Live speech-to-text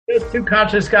Just two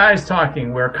conscious guys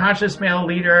talking, where conscious male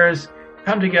leaders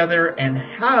come together and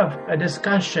have a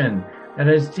discussion that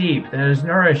is deep, that is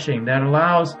nourishing, that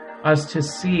allows us to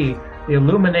see the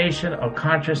illumination of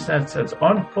consciousness that's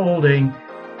unfolding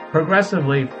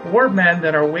progressively for men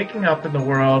that are waking up in the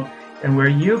world, and where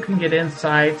you can get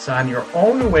insights on your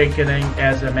own awakening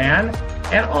as a man,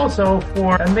 and also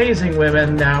for amazing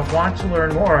women that want to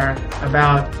learn more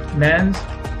about men's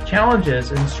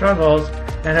challenges and struggles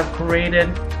that have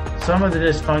created some of the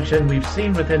dysfunction we've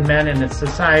seen within men in its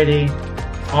society,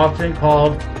 often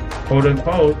called, quote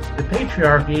unquote, the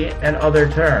patriarchy and other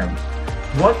terms.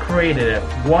 What created it?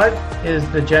 What is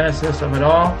the genesis of it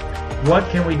all? What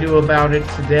can we do about it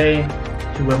today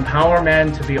to empower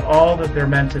men to be all that they're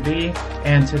meant to be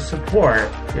and to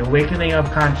support the awakening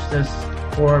of consciousness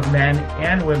for men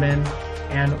and women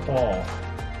and all?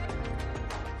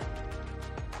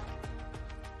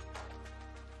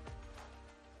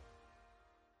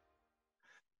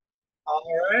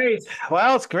 All right.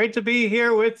 Well, it's great to be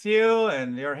here with you,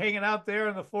 and you're hanging out there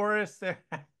in the forest. There,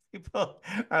 people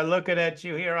are looking at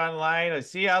you here online. I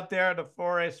see you out there in the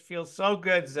forest. Feels so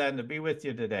good, Zen, to be with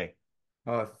you today.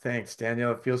 Oh, thanks,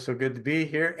 Daniel. It feels so good to be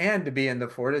here and to be in the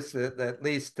Fortis, at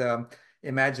least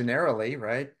imaginarily,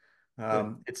 right?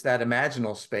 Good. It's that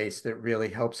imaginal space that really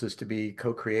helps us to be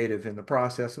co-creative in the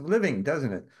process of living,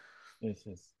 doesn't it? Yes,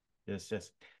 yes, yes,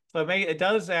 yes. So it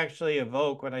does actually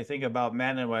evoke when I think about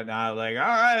men and whatnot, like, all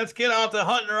right, let's get out the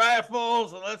hunting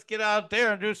rifles and let's get out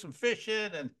there and do some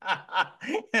fishing and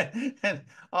and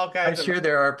all I'm kinds of. sure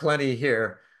there are plenty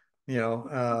here,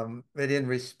 but in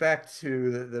respect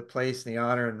to the place, the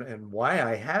honor, and why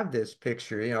I have this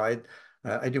picture,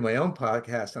 I do my own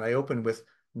podcast and I open with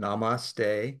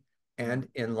Namaste and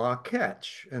In La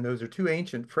Catch. And those are two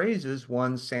ancient phrases,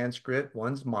 one's Sanskrit,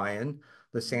 one's Mayan.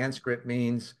 The Sanskrit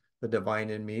means the divine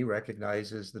in me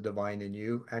recognizes the divine in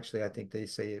you. Actually, I think they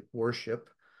say worship.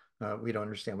 We don't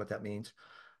understand what that means.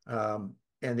 And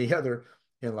the other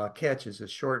in La Catch is a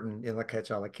shortened in La Catch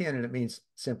a la kin, and it means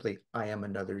simply I am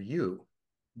another you.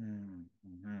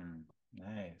 Mm-hmm.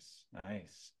 Nice,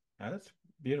 nice. That's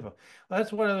beautiful. Well,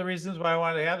 that's one of the reasons why I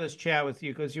wanted to have this chat with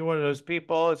you because you're one of those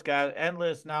people that's got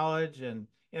endless knowledge and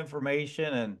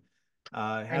information and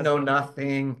I has know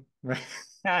nothing. Right?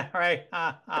 right.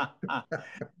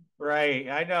 Right.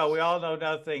 I know. We all know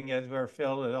nothing as we're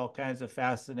filled with all kinds of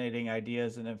fascinating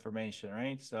ideas and information,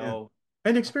 right? Yeah. So,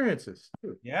 And experiences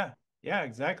too. yeah. Yeah,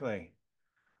 exactly.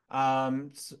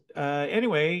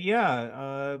 Anyway,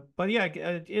 yeah. But yeah,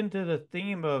 into the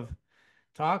theme of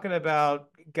talking about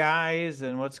guys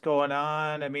and what's going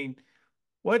on. I mean,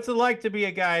 what's it like to be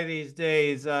a guy these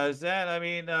days? I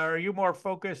mean, are you more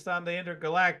focused on the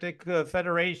intergalactic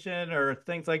federation or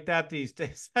things like that these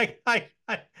days?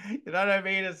 You know what I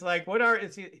mean? It's like,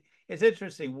 it's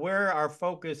interesting where our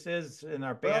focus is in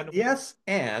our Well, bandwidth yes,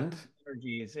 and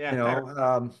energies. you Yeah.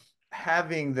 know,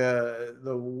 having the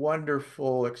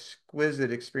wonderful,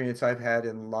 exquisite experience I've had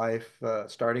in life,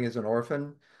 starting as an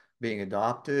orphan, being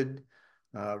adopted,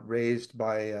 raised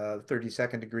by a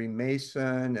 32nd degree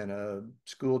Mason and a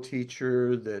school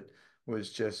teacher that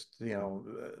was just,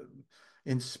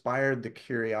 inspired the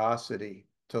curiosity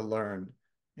to learn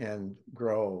and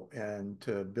grow and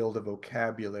to build a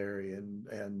vocabulary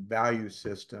and value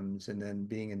systems. And then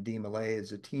being in DMLA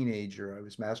as a teenager, I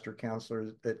was master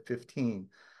counselor at 15.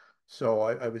 So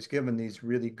I was given these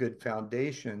really good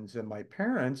foundations. And my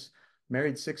parents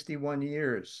married 61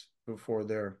 years before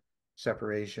their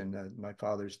separation. My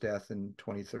father's death in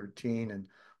 2013, and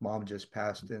mom just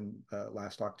passed in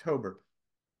last October.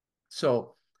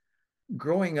 So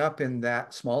growing up in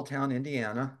that small town,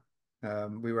 Indiana,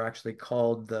 we were actually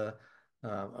called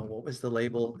what was the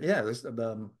label? Yeah, it was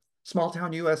the Small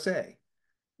Town USA.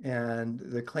 And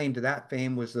the claim to that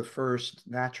fame was the first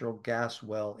natural gas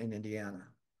well in Indiana.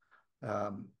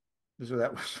 Um, so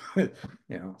that was,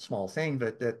 small thing,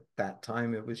 but at that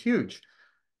time it was huge.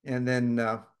 And then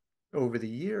over the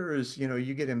years,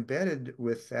 you get embedded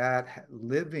with that,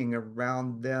 living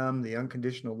around them, the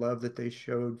unconditional love that they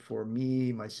showed for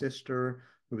me, my sister,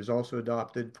 who was also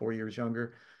adopted 4 years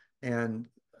younger, and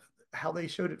how they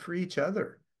showed it for each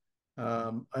other.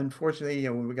 Unfortunately,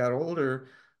 when we got older,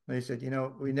 they said,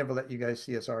 we never let you guys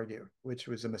see us argue, which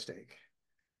was a mistake.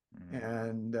 Mm.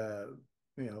 And,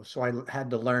 so I had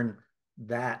to learn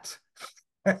that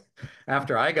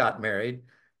after I got married.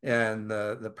 And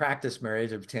the practice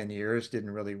marriage of 10 years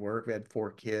didn't really work. We had 4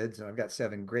 kids, and I've got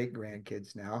 7 great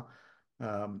grandkids now.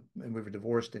 And we were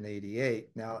divorced in 88.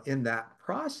 Now, in that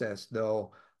process,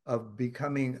 though, of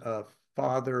becoming a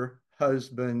father,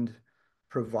 husband,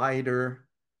 provider,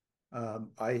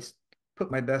 I put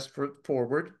my best foot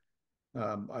forward.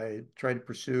 I tried to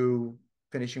pursue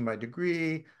finishing my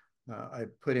degree. I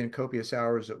put in copious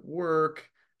hours at work.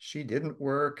 She didn't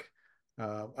work.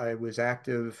 I was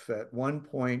active at one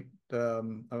point,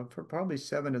 for probably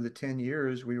 7 of the 10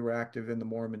 years, we were active in the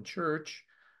Mormon church.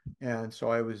 And so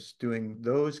I was doing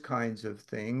those kinds of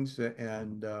things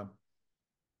and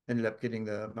ended up getting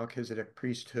the Melchizedek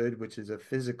priesthood, which is a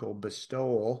physical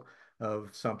bestowal of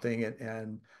something.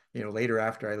 Later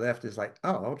after I left, is like,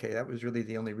 oh, okay, that was really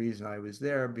the only reason I was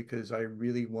there, because I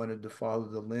really wanted to follow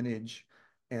the lineage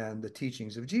and the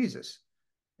teachings of Jesus.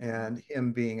 And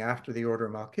him being after the order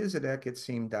of Melchizedek, it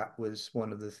seemed that was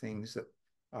one of the things that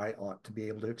I ought to be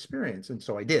able to experience. And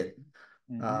so I did.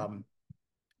 Mm-hmm. Um,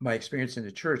 my experience in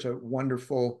the church, a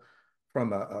wonderful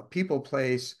from a people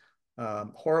place,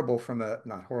 horrible from a,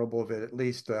 not horrible, but at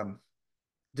least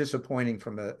disappointing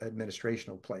from an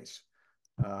administrational place.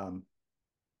 Um,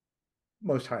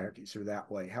 most hierarchies are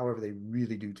that way. However, they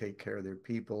really do take care of their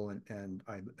people, and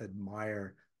I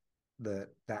admire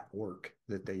that work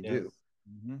that they Yes. do.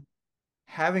 Mm-hmm.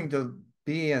 Having to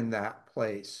be in that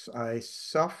place, I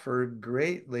suffered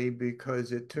greatly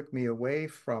because it took me away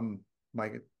from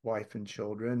my wife and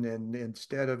children. And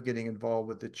instead of getting involved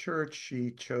with the church,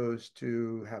 she chose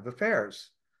to have affairs.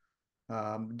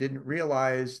 Didn't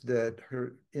realize that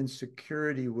her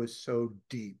insecurity was so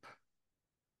deep.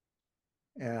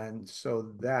 And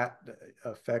so that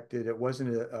affected, it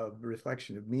wasn't a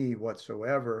reflection of me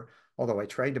whatsoever, although I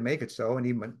tried to make it so. And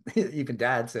even, even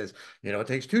dad says, it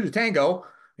takes two to tango.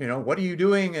 What are you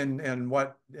doing? And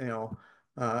what,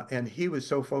 and he was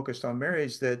so focused on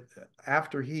marriage that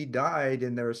after he died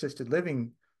in their assisted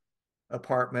living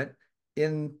apartment,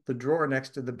 in the drawer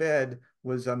next to the bed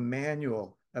was a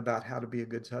manual about how to be a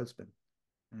good husband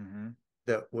Mm-hmm.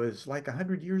 that was like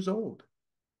 100 years old.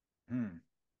 Hmm.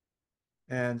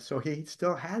 And so he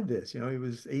still had this, he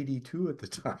was 82 at the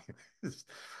time.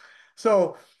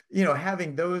 So,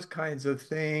 having those kinds of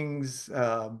things,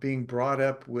 being brought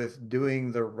up with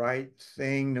doing the right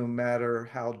thing, no matter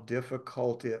how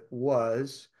difficult it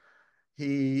was,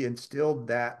 he instilled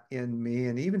that in me.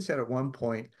 And he even said at one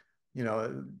point, you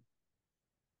know,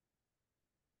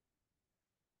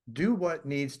 do what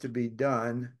needs to be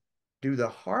done, do the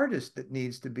hardest that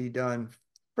needs to be done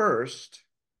first,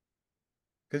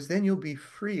 because then you'll be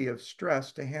free of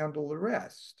stress to handle the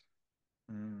rest.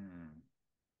 Mm.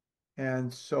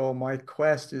 And so my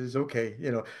quest is, okay,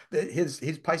 he's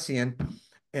Piscean,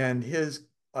 and his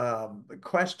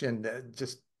question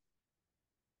just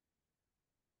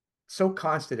so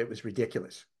constant, it was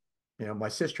ridiculous. My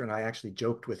sister and I actually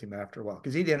joked with him after a while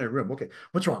because he'd enter the room. Okay,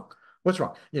 what's wrong? What's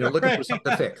wrong? Looking for Right.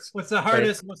 something to fix. What's the Right?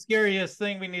 hardest, most scariest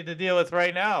thing we need to deal with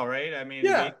right now, right? I mean,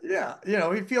 Yeah,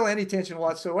 yeah. He'd feel any tension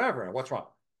whatsoever. What's wrong?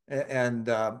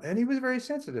 And he was very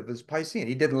sensitive as Piscean.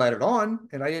 He didn't let it on,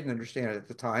 and I didn't understand it at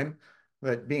the time.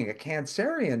 But being a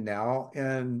Cancerian now,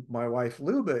 and my wife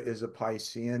Luba is a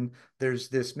Piscean, there's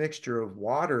this mixture of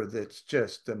water that's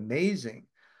just amazing.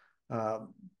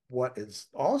 Um, what is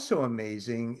also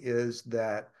amazing is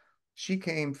that she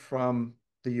came from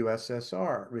the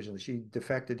USSR originally. She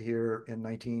defected here in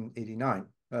 1989,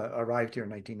 arrived here in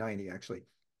 1990, actually.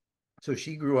 So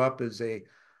she grew up as a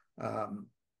um,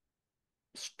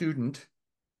 student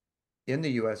in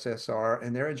the USSR,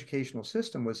 and their educational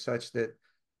system was such that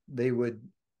they would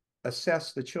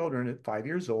assess the children at 5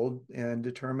 years old and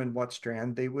determine what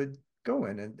strand they would go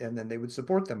in, and then they would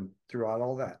support them throughout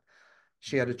all that.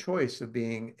 She had a choice of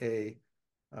being a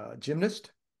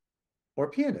gymnast or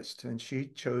pianist, and she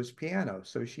chose piano.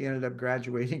 So she ended up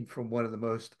graduating from one of the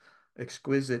most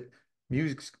exquisite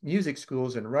music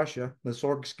schools in Russia,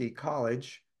 Mussorgsky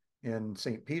College in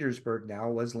St. Petersburg now,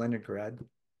 was Leningrad,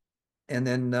 and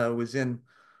then was in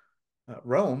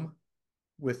Rome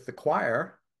with the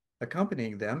choir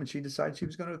accompanying them, and she decided she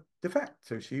was going to defect.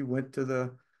 So she went to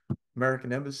the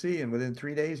American embassy, and within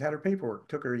 3 days had her paperwork.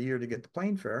 Took her a year to get the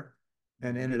plane fare,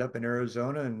 and ended up in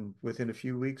Arizona, and within a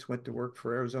few weeks went to work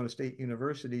for Arizona State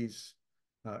University's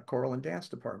choral and dance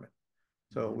department.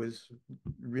 So it was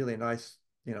really a nice,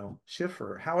 shift for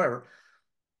her. However,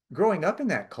 growing up in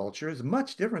that culture is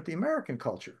much different than the American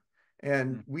culture.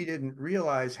 And we didn't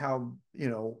realize how,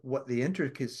 what the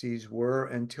intricacies were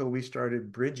until we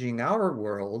started bridging our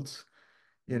worlds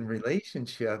in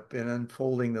relationship and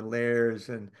unfolding the layers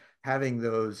and having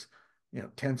those,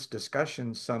 tense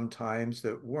discussions sometimes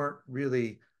that weren't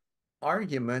really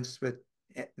arguments, but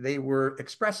they were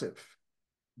expressive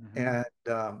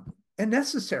Mm-hmm. and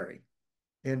necessary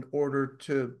in order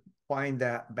to find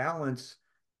that balance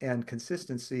and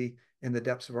consistency in the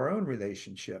depths of our own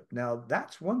relationship. Now,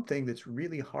 that's one thing that's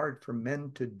really hard for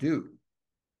men to do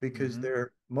because Mm-hmm.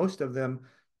 they're most of them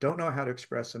don't know how to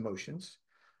express emotions,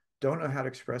 don't know how to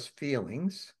express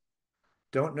feelings,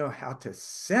 don't know how to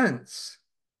sense.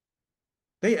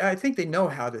 I think they know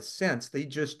how to sense, they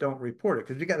just don't report it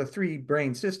because we got a three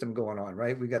brain system going on,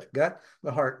 right? We got the gut,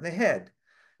 the heart, and the head.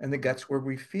 And the gut's where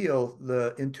we feel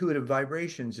the intuitive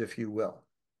vibrations, if you will.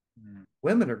 Mm.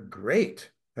 Women are great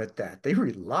at that. They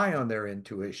rely on their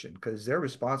intuition because they're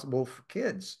responsible for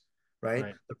kids, right?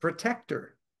 Right. The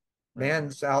protector. Right.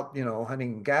 Man's out,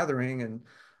 hunting and gathering, and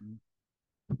Mm.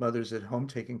 mother's at home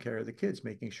taking care of the kids,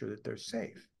 making sure that they're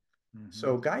safe. Mm-hmm.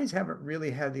 So guys haven't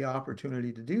really had the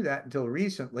opportunity to do that until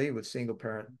recently with single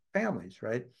parent families,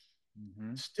 right?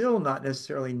 Mm-hmm. Still not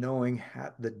necessarily knowing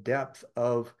the depth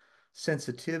of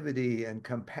sensitivity and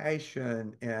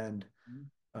compassion and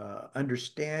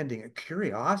understanding and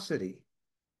curiosity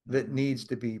that Mm-hmm. needs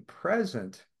to be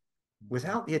present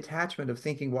without the attachment of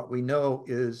thinking what we know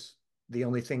is the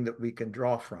only thing that we can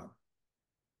draw from.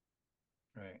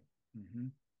 Right. Mm-hmm.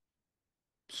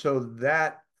 So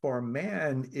that for a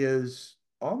man is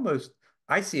almost,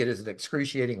 I see it as an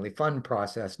excruciatingly fun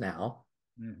process now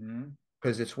Mm-hmm.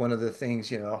 because it's one of the things,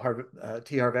 T.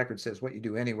 Harv Eckert says, what you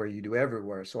do anywhere, you do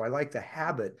everywhere. So I like the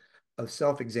habit of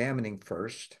self-examining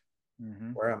first.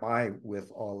 Mm-hmm. Where am I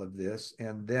with all of this?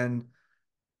 And then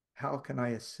how can I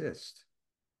assist?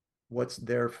 What's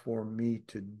there for me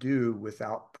to do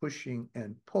without pushing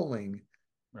and pulling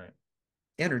Right.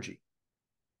 energy,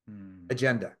 Mm.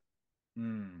 agenda,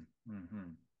 Mm. Mm-hmm.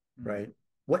 Mm. right?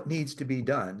 What needs to be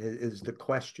done is the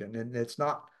question. And it's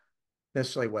not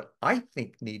necessarily what I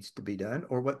think needs to be done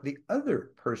or what the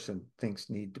other person thinks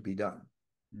need to be done.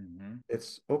 Mm-hmm.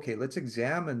 It's okay, let's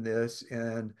examine this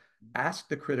and ask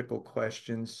the critical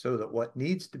questions so that what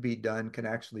needs to be done can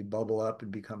actually bubble up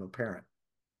and become apparent,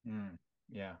 Mm.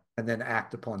 Yeah. and then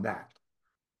act upon that.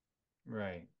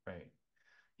 Right. Right.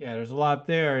 Yeah, there's a lot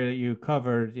there that you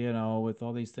covered, with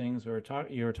all these things you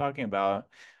were talking about.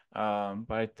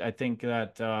 But I think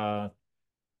that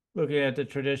looking at the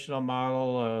traditional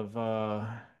model of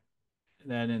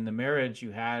then in the marriage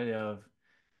you had of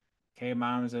okay,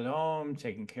 mom's at home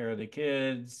taking care of the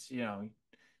kids,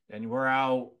 and we're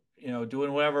out,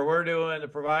 doing whatever we're doing to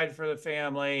provide for the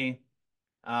family.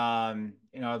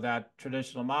 That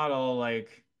traditional model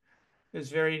like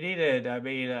is very needed. I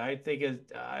mean, I think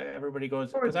everybody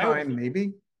goes For a because time,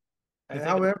 maybe. I think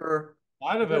However, a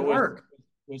lot it of it doesn't work.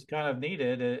 was kind of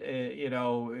needed,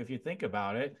 if you think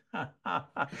about it. And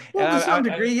Well, to some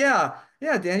degree, yeah.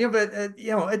 Yeah, Daniel, but at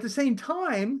the same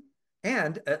time,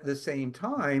 Dad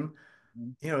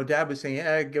was saying,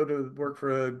 yeah, go to work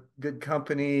for a good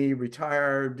company,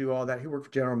 retire, do all that. He worked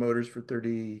for General Motors for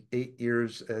 38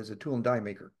 years as a tool and die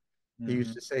maker. He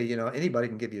used Mhm, to say, anybody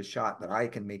can give you a shot, but I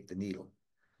can make the needle.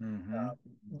 mhm,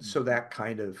 So that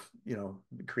kind of,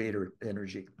 creator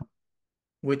energy,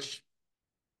 which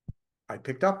I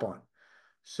picked up on.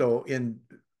 So in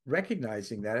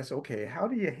recognizing that, it's okay, how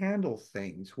do you handle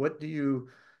things? What do you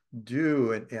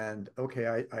do? And okay,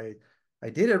 I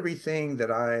did everything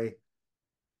that I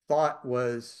thought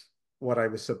was what I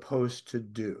was supposed to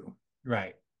do,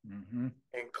 right. Mhm,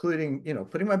 including,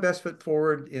 putting my best foot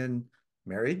forward in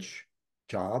marriage,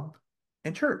 job,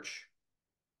 and church.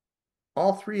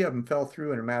 All three of them fell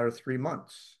through in a matter of 3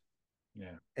 months.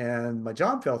 yeah. And my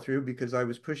job fell through because I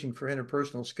was pushing for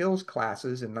interpersonal skills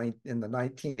classes in the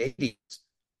 1980s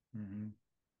Mhm,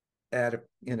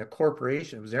 in a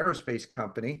corporation. It was an aerospace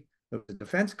company. It was a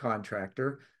defense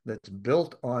contractor that's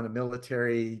built on a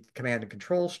military command and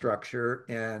control structure.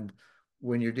 And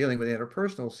when you're dealing with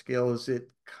interpersonal skills, it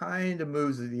kind of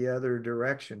moves the other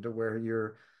direction to where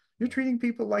you're treating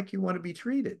people like you want to be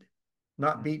treated,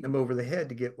 not mhm, beating them over the head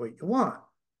to get what you want.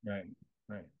 right.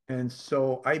 Right. And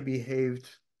so I behaved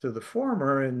to the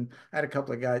former, and I had a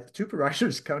couple of guys,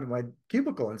 supervisors, come to my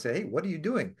cubicle and say, "Hey, what are you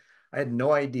doing?" I had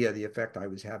no idea the effect I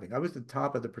was having. I was the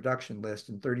top of the production list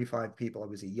and 35 people. I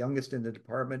was the youngest in the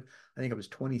department. I think I was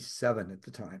 27 at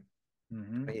the time,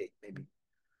 Mhm, 28 maybe.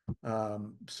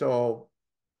 So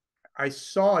I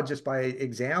saw just by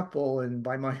example and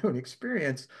by my own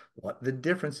experience what the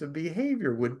difference of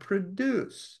behavior would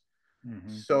produce. mhm,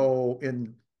 So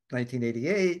in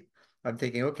 1988, I'm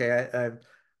thinking, okay,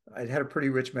 I'd had a pretty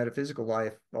rich metaphysical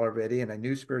life already, and I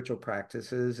knew spiritual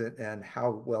practices and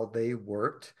how well they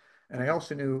worked. And I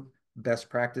also knew best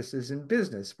practices in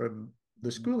business from the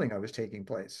mhm, schooling I was taking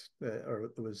place,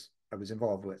 I was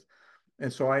involved with.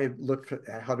 And so I looked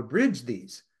at how to bridge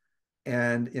these.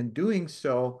 And in doing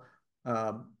so,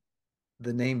 um,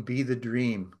 the name Be the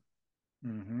Dream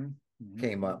mhm, mhm,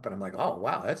 came up, and I'm like, oh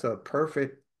wow, that's a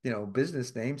perfect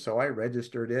business name. So I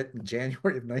registered it in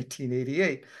January of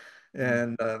 1988.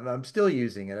 Mm. And I'm still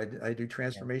using it. I do Yeah.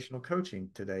 transformational coaching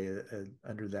today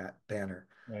under that banner.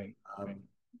 Right. Right. Um,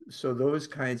 so those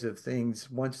kinds of things,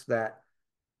 once that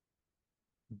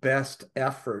best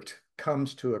effort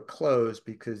comes to a close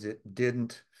because it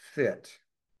didn't fit.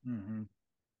 Mm-hmm.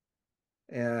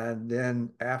 And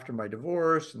then after my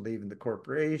divorce and leaving the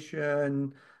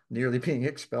corporation, nearly being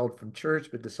expelled from church,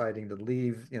 but deciding to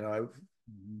leave,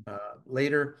 Mm-hmm.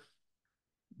 later,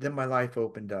 then my life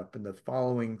opened up. And the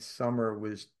following summer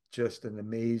was just an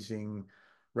amazing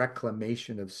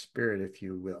reclamation of spirit, if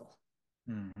you will.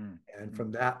 And Mm-hmm.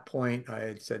 from that point, I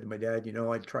had said to my dad,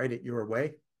 I tried it your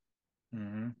way,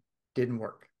 Mm-hmm. didn't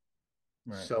work.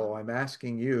 Right. So I'm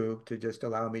asking you to just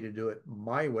allow me to do it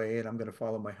my way, and I'm going to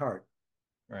follow my heart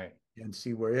Right. and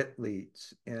see where it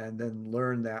leads, and then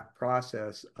learn that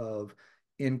process of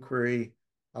inquiry,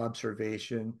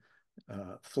 observation,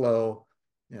 flow.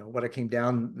 What I came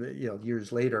down,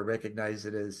 years later, recognize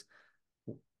it as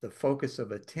the focus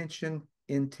of attention,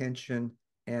 intention,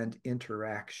 and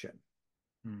interaction.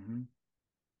 Mm-hmm.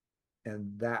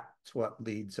 And that's what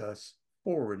leads us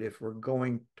forward. If we're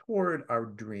going toward our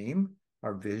dream,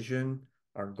 our vision,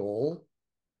 our goal,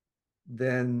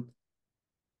 then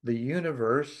the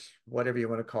universe, whatever you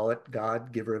want to call it,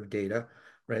 God, giver of data,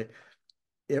 right?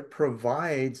 It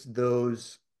provides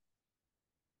those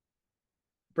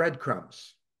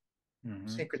breadcrumbs,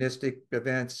 Mm-hmm. synchronistic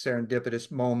events,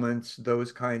 serendipitous moments,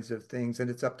 those kinds of things.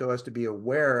 And it's up to us to be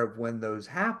aware of when those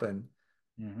happen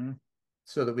Mm-hmm.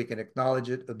 so that we can acknowledge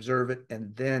it, observe it,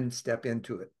 and then step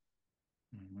into it,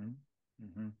 Mm-hmm.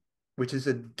 Mm-hmm. which is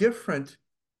a different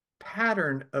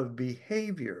pattern of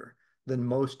behavior than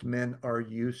most men are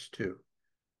used to,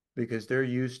 because they're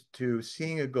used to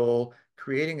seeing a goal,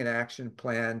 creating an action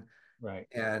plan, Right.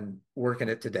 and working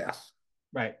it to death.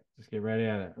 Right. Just get ready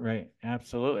at it. Right.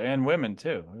 Absolutely. And women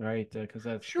too. Right. Because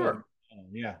that's been, Sure.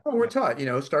 yeah. Well, we're Yeah.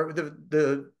 taught, start with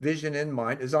the vision in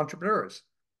mind as entrepreneurs.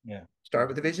 Yeah. Start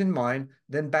with the vision in mind,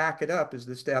 then back it up as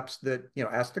the steps that,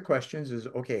 ask the questions is,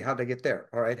 okay, how did I get there?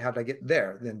 All right, how did I get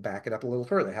there? Then back it up a little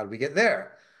further. How did we get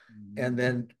there? Mm-hmm. And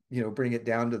then, bring it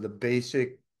down to the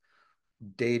basic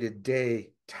day-to-day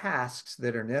tasks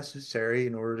that are necessary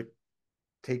in order to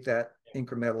take that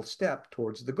incremental step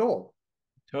towards the goal.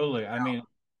 Totally. I mean,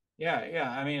 yeah, yeah.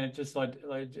 I mean, it just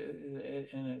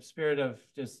in a spirit of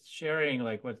just sharing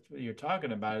like what you're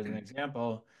talking about as an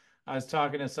example. I was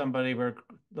talking to somebody, we're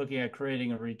looking at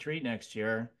creating a retreat next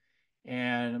year.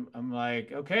 And I'm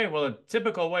like, okay, well, a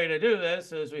typical way to do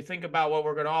this is we think about what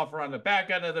we're going to offer on the back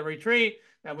end of the retreat,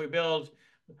 and we build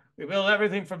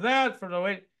everything from that for the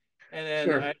way. And then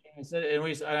Sure. I said,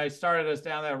 and I started us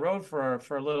down that road for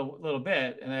a little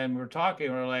bit, and then we're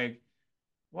talking, we're like,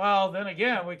 well, then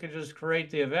again, we could just create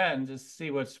the event and just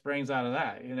see what springs out of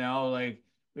that. Like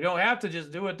we don't have to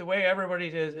just do it the way everybody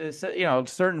certain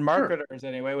Sure. marketers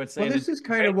anyway would Well, say to do this is it,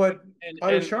 kind right? of what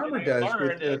Otto And Scharmer I've does with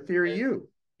learned is, Theory U.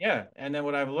 yeah, and then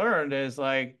what I've learned is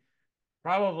like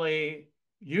probably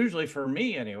usually for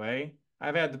me anyway,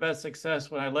 I've had the best success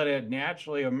when I let it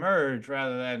naturally emerge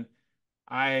rather than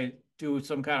I do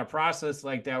some kind of process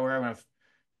like that where I'm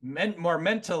gonna more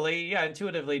mentally, yeah,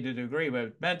 intuitively to a degree,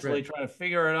 but mentally Right. try to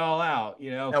figure it all out,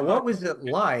 Now, what was it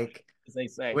like as they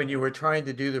say. when you were trying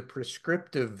to do the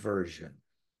prescriptive version?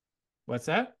 What's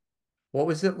that? What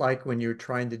was it like when you were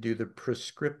trying to do the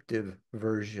prescriptive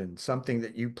version, something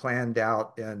that you planned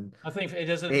out and I think it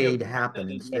doesn't feel made happen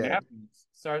connected is what instead? happens.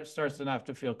 Starts to not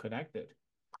to feel connected.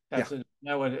 Yeah,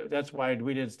 That's why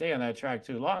we didn't stay on that track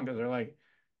too long because they're like,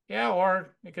 yeah,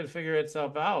 or it could figure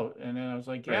itself out. And then I was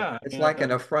like, right. yeah, I It's mean, like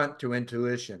an affront to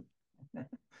intuition.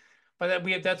 but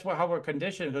that's how we're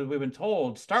conditioned because we've been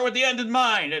told start with the end in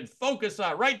mind and focus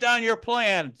on, write down your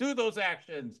plan, do those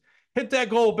actions, hit that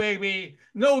goal, baby.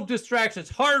 No distractions,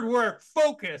 hard work,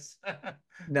 focus.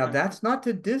 Now, that's not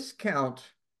to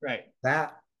discount Right.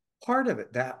 that part of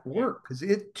it, that Right. work, because it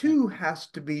Right. too has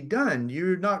to be done.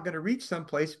 You're not going to reach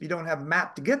someplace if you don't have a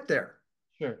map to get there,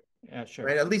 Sure. Yeah, sure.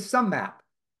 right? At least some map.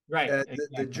 Right. The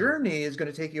Exactly. journey is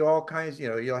going to take you all kinds,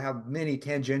 you'll have many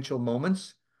tangential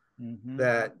moments Mm-hmm.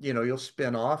 that, you'll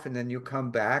spin off and then you'll come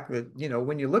back. But,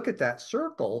 when you look at that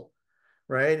circle,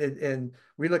 right? And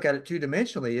we look at it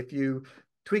two-dimensionally. If you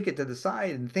tweak it to the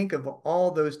side and think of all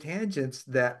those tangents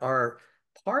that are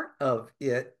part of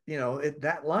it,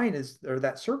 that line is, or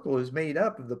that circle is made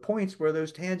up of the points where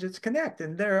those tangents connect.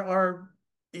 And there are,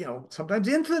 sometimes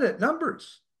infinite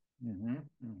numbers. Mm-hmm.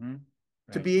 Mm-hmm.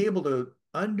 To Right. be able to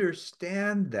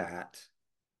understand that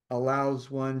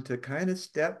allows one to kind of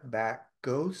step back,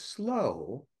 go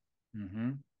slow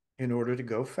Mm-hmm. in order to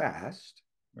go fast,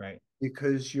 Right.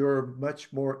 because you're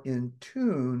much more in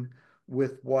tune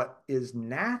with what is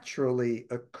naturally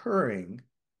occurring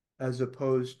as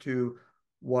opposed to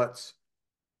what's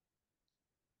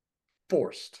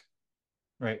forced.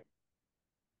 Right.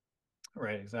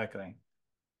 Right. Exactly.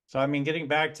 So I mean, getting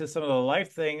back to some of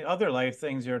the other life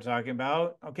things you're talking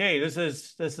about. Okay, this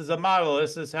is a model.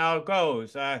 This is how it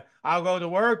goes. I'll go to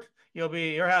work.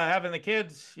 You're having the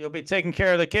kids. You'll be taking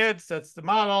care of the kids. That's the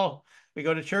model. We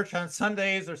go to church on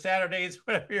Sundays or Saturdays,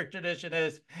 whatever your tradition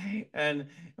is, and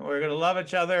we're gonna love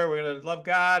each other. We're gonna love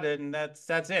God, and that's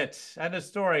it. End of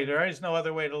story. There is no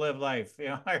other way to live life.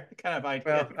 Kind of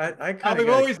idea. Well, I How kind of we've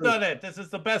got a always clue. done it. This is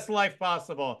the best life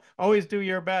possible. Always do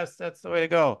your best. That's the way to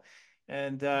go.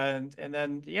 And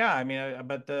then yeah, I mean,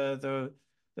 but the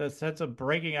sense of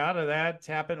breaking out of that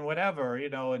happened whatever,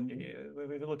 and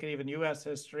we look at even U.S.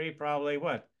 history, probably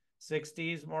what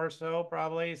 60s more so,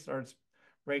 probably starts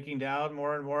breaking down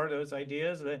more and more those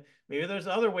ideas that maybe there's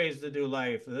other ways to do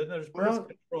life. Then there's birth Well,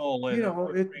 control you and know,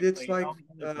 it's briefly, all like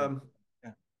these other things.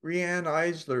 Yeah. Riane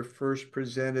Eisler first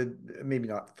presented, maybe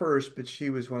not first, but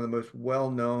she was one of the most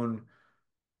well-known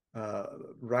uh,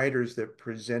 writers that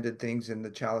presented things in The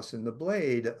Chalice and the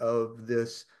Blade of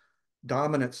this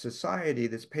dominant society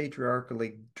that's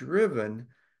patriarchally driven,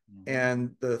 Mm-hmm.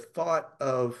 and the thought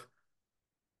of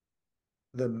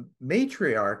the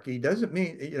matriarchy doesn't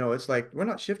mean, it's like we're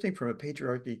not shifting from a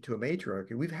patriarchy to a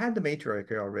matriarchy. We've had the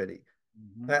matriarchy already.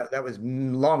 Mm-hmm. That was a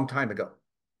long time ago.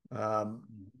 Um,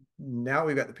 Mm-hmm. Now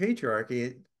we've got the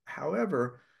patriarchy.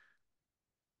 However,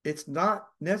 it's not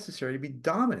necessary to be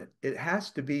dominant. It has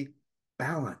to be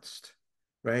balanced,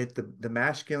 right? The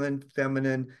masculine,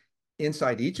 feminine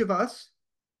inside each of us,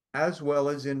 as well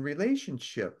as in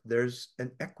relationship. There's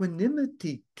an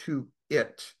equanimity to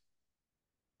it,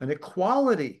 an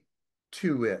equality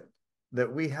to it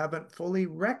that we haven't fully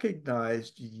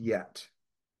recognized yet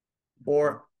Mm-hmm.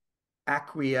 or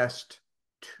acquiesced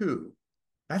to.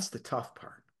 That's the tough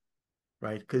part,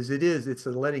 right? Because it's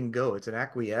a letting go, it's an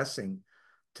acquiescing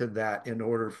to that in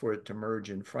order for it to merge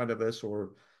in front of us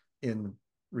or in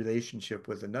relationship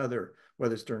with another,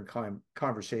 whether it's during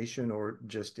conversation or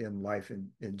just in life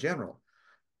in general.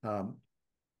 Um,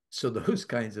 so those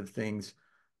kinds of things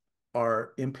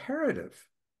are imperative,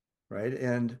 right?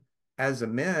 And as a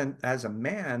man,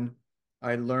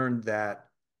 I learned that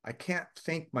I can't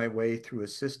think my way through a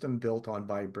system built on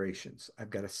vibrations. I've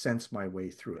got to sense my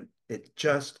way through it. It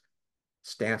just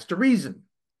stands to reason,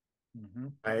 Mm-hmm.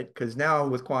 right? Because now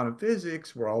with quantum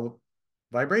physics, we're all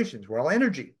vibrations, we're all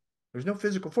energy. There's no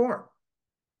physical form.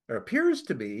 There appears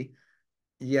to be,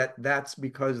 yet that's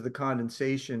because of the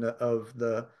condensation of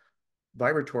the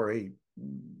vibratory,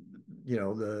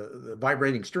 the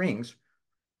vibrating strings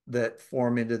that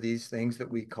form into these things that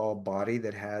we call body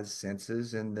that has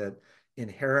senses and that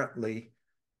inherently,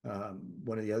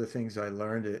 one of the other things I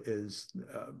learned is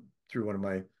through one of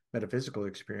my metaphysical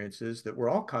experiences that we're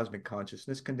all cosmic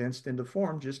consciousness condensed into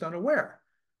form, just unaware.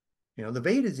 The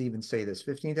Vedas even say this,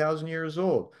 15,000 years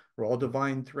old. We're all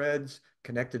divine threads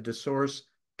connected to source,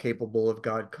 capable of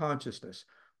God consciousness.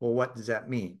 Well, what does that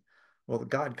mean? Well, the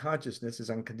God consciousness is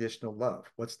unconditional love.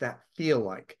 What's that feel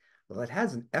like? Well, it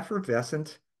has an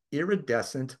effervescent,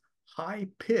 iridescent,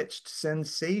 high-pitched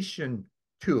sensation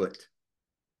to it,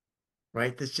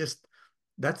 right?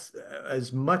 That's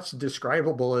as much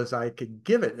describable as I could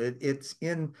give it.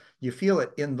 You feel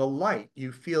it in the light,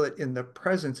 you feel it in the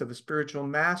presence of a spiritual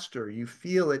master, you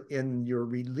feel it in your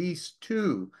release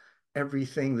to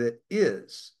everything that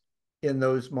is in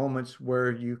those moments where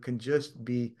you can just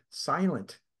be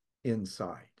silent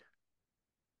inside.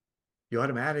 You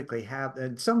automatically have,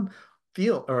 and some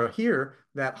feel or hear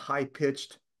that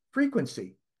high-pitched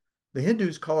frequency. The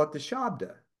Hindus call it the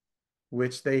Shabda,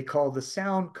 which they call the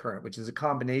sound current, which is a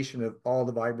combination of all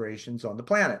the vibrations on the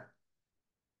planet.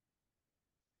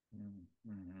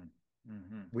 Mm-hmm.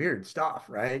 Mm-hmm. Weird stuff,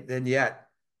 right? And yet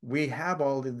we have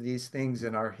all of these things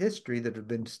in our history that have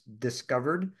been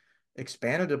discovered,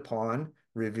 expanded upon,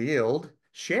 revealed,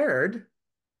 shared,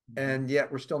 Mm-hmm. and yet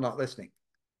we're still not listening.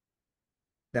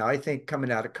 Now, I think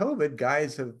coming out of COVID,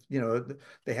 guys have,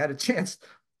 they had a chance,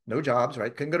 no jobs,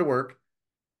 right? Couldn't go to work,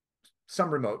 some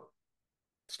remote.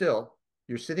 Still,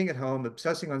 you're sitting at home,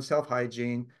 obsessing on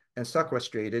self-hygiene and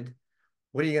sequestrated.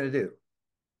 What are you going to do?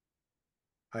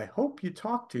 I hope you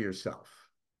talk to yourself.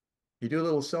 You do a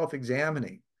little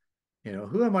self-examining.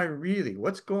 Who am I really?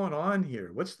 What's going on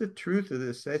here? What's the truth of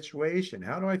this situation?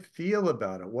 How do I feel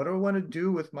about it? What do I want to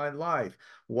do with my life?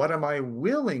 What am I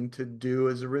willing to do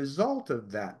as a result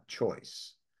of that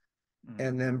choice? And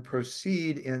Mm-hmm. then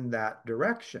proceed in that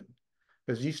direction.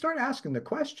 Because you start asking the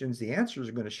questions, the answers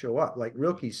are going to show up. Like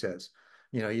Rilke says,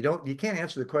 you can't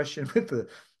answer the question with the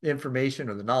information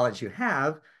or the knowledge you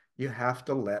have. you have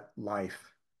to let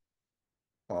life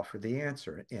offer the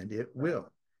answer, and it Right.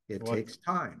 will. It What takes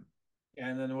time.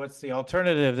 and then what's the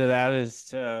alternative to that is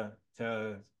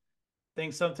to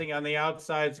think something on the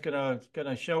outside is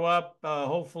gonna show up,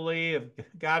 hopefully, if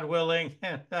God willing.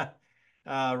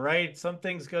 Right?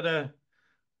 Something's gonna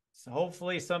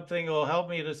hopefully something will help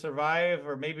me to survive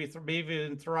or maybe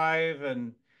even thrive.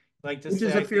 And like just Which the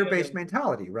is a idea fear-based that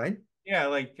mentality, right?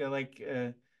 yeah,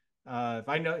 if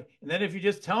I know, and then if you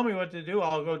just tell me what to do,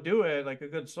 I'll go do it like a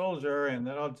good soldier, and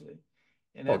then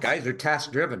and Well, that's guys are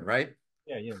task-driven, right?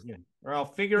 yeah. Or I'll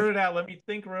figure it out. Let me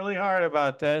think really hard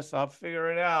about this. I'll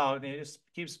figure it out. And you just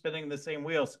keep spinning the same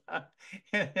wheels.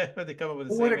 They come up with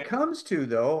the What same it answer. comes to,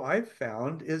 though, I've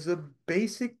found is a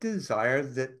basic desire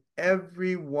that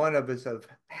every one of us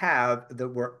have that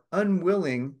we're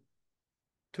unwilling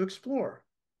to explore.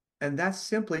 And that's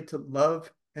simply to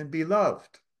love and be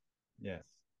loved. Yes,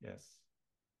 yes,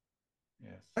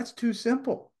 yes. That's too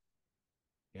simple.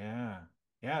 Yeah.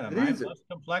 Yeah, the It mind isn't. loves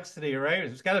complexity, right?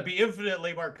 It's got to be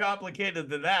infinitely more complicated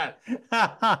than that.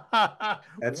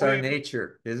 That's our Way more.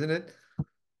 nature, isn't it?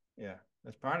 Yeah,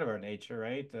 that's part of our nature,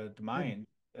 right? The Yeah. mind,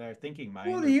 our thinking Well,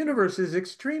 mind the is. universe is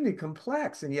extremely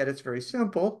complex, and yet it's very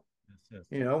simple. Yes, yes.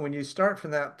 You know, when you start from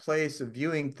that place of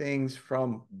viewing things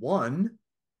from one,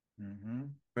 Mm-hmm.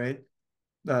 right?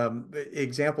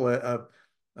 Example of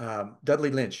Dudley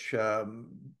Lynch,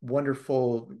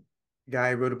 wonderful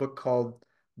guy, wrote a book called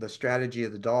The Strategy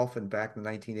of the Dolphin back in the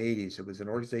 1980s. It was an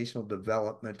organizational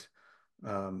development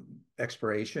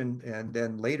exploration. And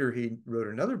then later he wrote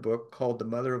another book called The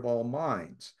Mother of All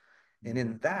Minds. And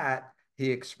Mm-hmm. in that, he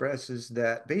expresses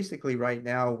that basically right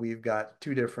now we've got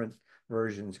two different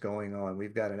versions going on.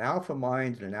 We've got an alpha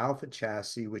mind and an alpha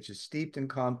chassis, which is steeped in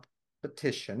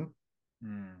competition.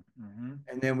 Mm-hmm.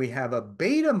 And then we have a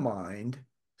beta mind,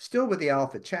 still with the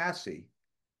alpha chassis,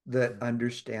 that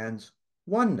understands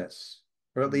oneness,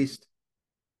 or at least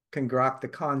can grok the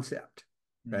concept,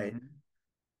 right? Mm-hmm.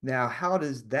 Now, how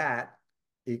does that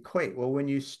equate? Well, when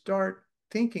you start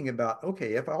thinking about,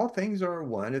 okay, if all things are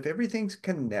one, if everything's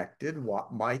connected,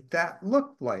 what might that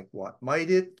look like? What might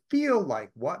it feel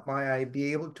like? What might I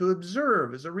be able to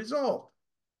observe as a result?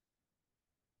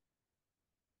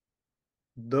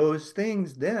 Those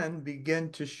things then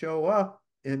begin to show up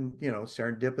in,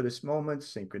 serendipitous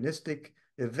moments, synchronistic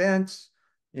events.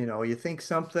 You think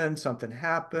something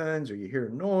happens, or you hear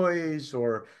noise,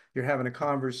 or you're having a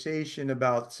conversation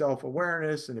about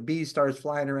self-awareness, and a bee starts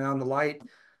flying around the light,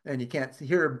 and you can't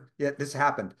hear yet this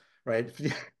happened, right?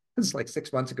 It's like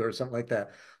 6 months ago or something like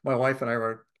that. My wife and I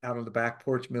were out on the back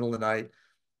porch, middle of the night.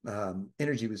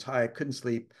 Energy was high. I couldn't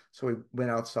sleep. So we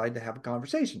went outside to have a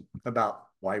conversation about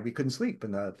why we couldn't sleep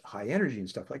and the high energy and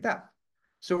stuff like that.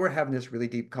 So we're having this really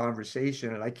deep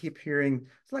conversation, and I keep hearing,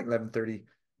 it's like 11:30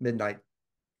 midnight.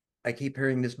 I keep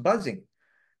hearing this buzzing,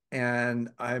 and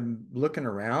I'm looking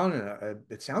around, and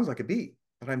it sounds like a bee,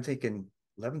 but I'm thinking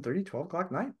 11:30, 12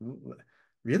 o'clock night?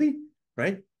 Really?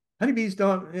 Right? Honeybees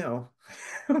don't,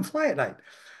 don't fly at night.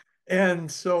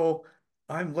 And so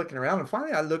I'm looking around, and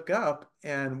finally I look up,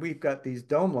 and we've got these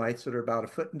dome lights that are about a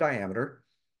foot in diameter,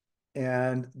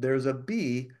 and there's a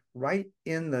bee right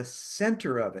in the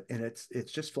center of it, and it's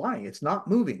just flying. It's not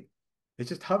moving. It's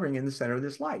just hovering in the center of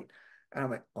this light. And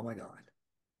I'm like, oh my God,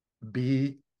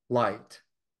 bee light.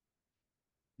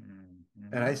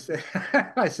 And I Mm-hmm.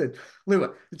 said, I said,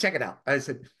 Lua, check it out. I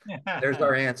said, there's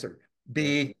our answer. Yeah.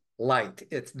 Be light.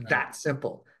 It's Right. that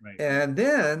simple. Right. And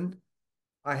then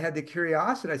I had the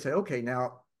curiosity. I said, okay,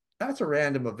 now that's a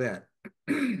random event.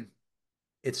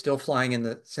 It's still flying in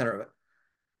the center of it.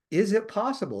 Is it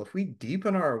possible if we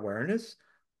deepen our awareness,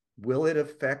 will it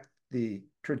affect the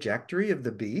trajectory of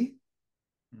the bee?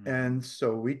 Mm-hmm. And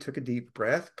so we took a deep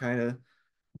breath, kind of,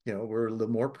 we're a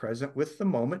little more present with the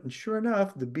moment. And sure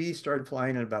enough, the bee started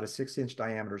flying in about a 6-inch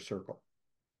diameter circle.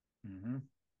 Mm-hmm.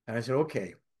 And I said,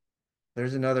 okay,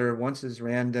 there's another, once is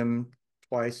random,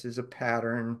 twice is a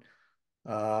pattern.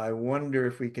 I wonder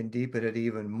if we can deepen it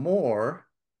even more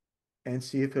and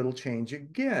see if it'll change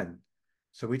again.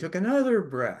 So we took another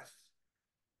breath,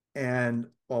 and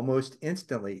almost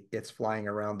instantly it's flying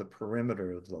around the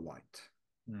perimeter of the light.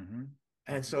 Mm-hmm.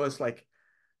 And so it's like,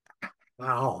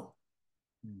 wow,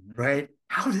 Mm-hmm. right?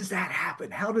 How does that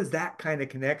happen? How does that kind of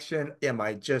connection? Am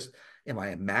I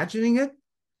imagining it,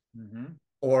 Mm-hmm.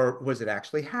 or was it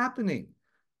actually happening?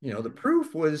 The Mm-hmm.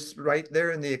 proof was right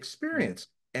there in the Right. experience.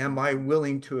 Am I Mm-hmm.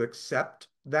 willing to accept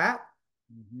that?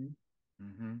 Mm-hmm.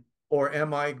 Mm-hmm. Or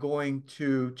am I going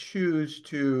to choose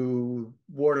to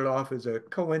ward it off as a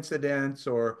coincidence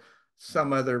or Right.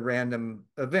 some other random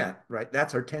event, right?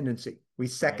 That's our tendency. We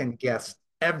Right. second guess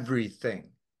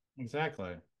everything.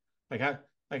 Exactly. Like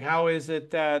like how is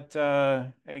it that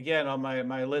again, all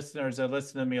my listeners that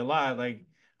listen to me a lot, like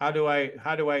how do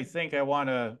I think I want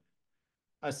a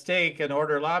steak and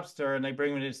order lobster and they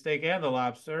bring me the steak and the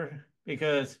lobster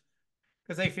because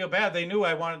they feel bad. They knew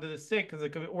I wanted the steak because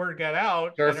the word got out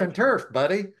and Turf they're and turf,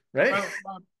 buddy. Right?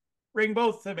 well, bring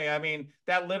both to me. I mean,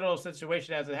 that little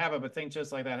situation hasn't happened, but things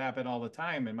just like that happen all the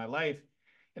time in my life.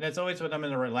 And it's always when I'm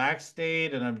in a relaxed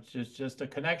state and I'm just a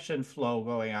connection flow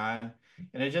going on,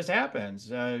 and it just happens.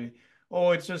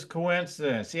 Oh, it's just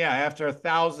coincidence. Yeah, after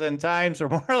 1,000 times or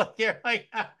more, like you're like,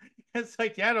 it's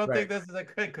like, yeah, I don't think Right. this is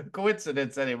a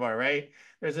coincidence anymore, right?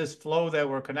 There's this flow that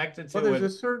we're connected Well, to, there's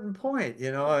and a certain point,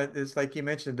 it's like you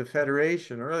mentioned the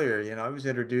Federation earlier. I was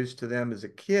introduced to them as a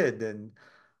kid, and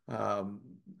um,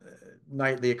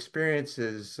 nightly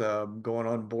experiences, going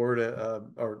on board,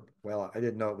 or well, I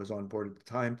didn't know it was on board at the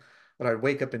time, but I'd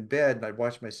wake up in bed and I'd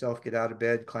watch myself get out of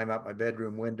bed, climb out my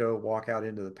bedroom window, walk out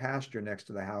into the pasture next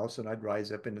to the house, and I'd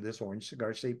rise up into this orange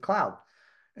cigar-shaped cloud.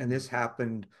 And this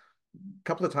happened a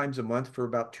couple of times a month for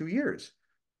about 2 years.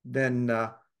 Then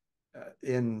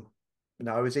in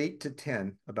now I was 8 to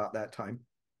 10 about that time.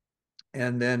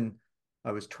 And then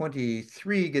I was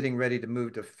 23, getting ready to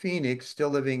move to Phoenix, still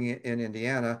living in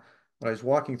Indiana. But I was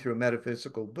walking through a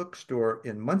metaphysical bookstore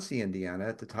in Muncie, Indiana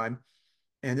at the time,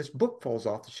 and this book falls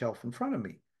off the shelf in front of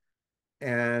me.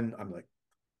 And I'm like,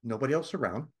 nobody else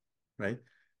around, right?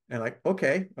 And like,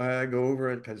 okay, I go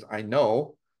over it because I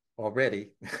know already,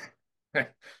 right?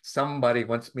 Somebody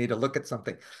wants me to look at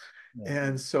something. yeah.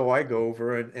 And so I go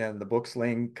over it, and the book's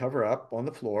laying cover up on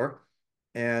the floor,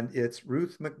 and it's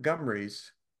Ruth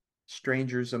Montgomery's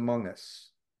Strangers Among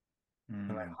Us.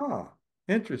 I'm like, Mm. huh,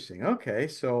 interesting. Okay.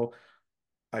 So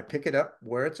I pick it up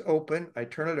where it's open. I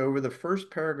turn it over. The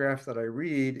first paragraph that I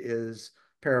read is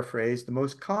paraphrased. The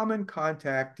most common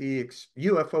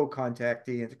UFO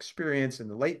contactee experience in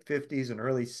the late 50s and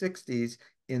early 60s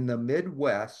in the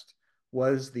Midwest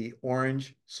was the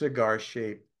orange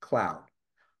cigar-shaped cloud.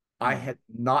 I Mm. had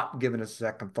not given a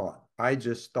second thought. I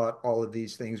just thought all of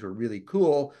these things were really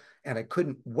cool, and I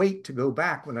couldn't wait to go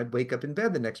back when I'd wake up in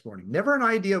bed the next morning. Never an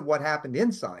idea of what happened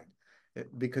inside,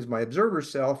 because my observer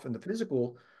self and the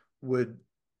physical would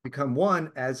become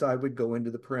one as I would go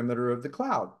into the perimeter of the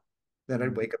cloud. Then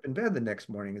I'd Mm. wake up in bed the next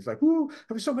morning. It's like, "Ooh,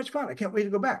 that was so much fun. I can't wait to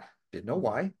go back." Didn't know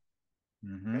why, right?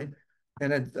 Mm-hmm.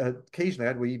 And then occasionally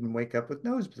I'd even wake up with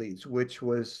nosebleeds, which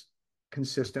was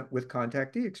consistent with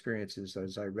contactee experiences,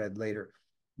 as I read later.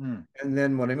 Mm. And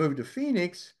then when I moved to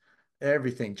Phoenix,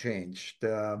 everything changed.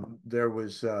 There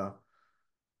was an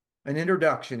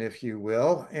introduction, if you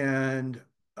will, and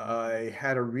I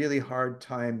had a really hard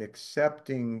time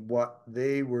accepting what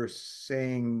they were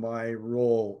saying my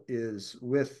role is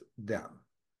with them,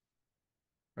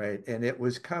 right? And it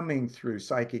was coming through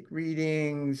psychic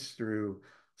readings, through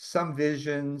some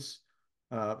visions,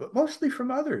 but mostly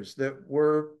from others that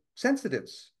were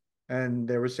sensitives. And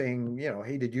they were saying,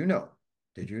 hey, did you know?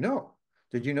 Did you know?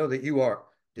 Did you know that you are?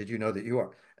 Did you know that you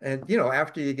are? And,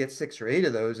 after you get 6 or 8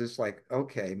 of those, it's like,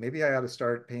 okay, maybe I ought to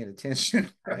start paying attention,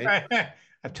 right?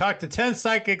 I've talked to 10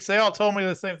 psychics. They all told me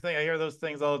the same thing. I hear those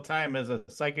things all the time as a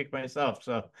psychic myself.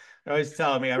 So they're always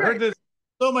telling me, I've heard Right. this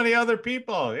so many other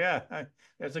people. Yeah,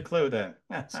 there's a clue then.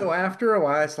 So after a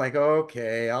while, it's like,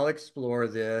 okay, I'll explore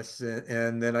this.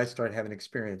 And then I start having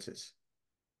experiences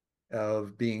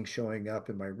of being showing up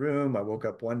in my room. I woke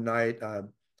up one night, I'm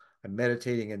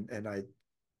meditating, and I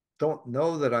don't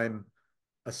know that I'm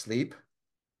asleep,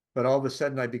 but all of a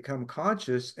sudden I become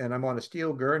conscious and I'm on a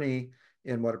steel gurney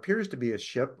in what appears to be a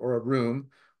ship or a room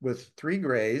with three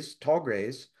grays, tall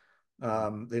grays.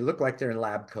 They look like they're in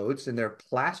lab coats and they're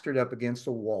plastered up against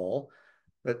a wall.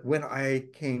 But when I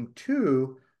came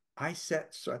to, I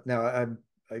sat, so now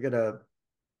I got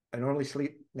I normally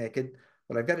sleep naked,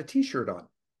 but I've got a t-shirt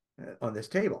on this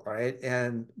table, right?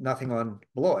 And nothing on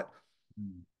below it.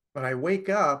 But I wake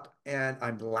up and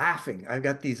I'm laughing. I've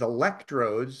got these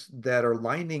electrodes that are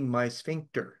lining my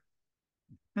sphincter.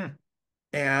 Hmm.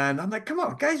 And I'm like, come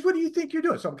on, guys, what do you think you're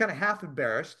doing? So I'm kind of half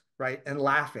embarrassed, right? And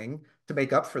laughing to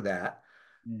make up for that.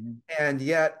 Mhm. And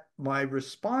yet my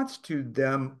response to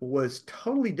them was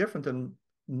totally different than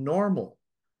normal,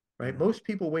 right? Mhm. Most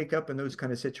people wake up in those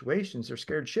kind of situations, they're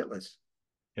scared shitless,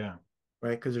 Yeah.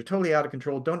 right? Because they're totally out of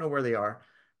control, don't know where they are.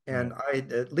 Right. And I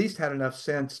at least had enough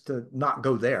sense to not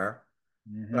go there,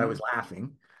 but I was Hmm.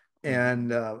 laughing. Hmm.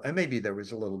 And maybe there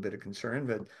was a little bit of concern,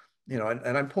 but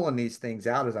and I'm pulling these things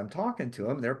out as I'm talking to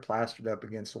them. They're plastered up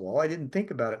against the wall. I didn't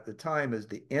think about it at the time as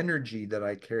the energy that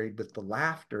I carried with the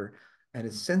laughter, and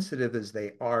as sensitive as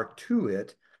they are to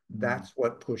it, Hmm. that's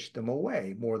what pushed them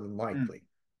away more than likely.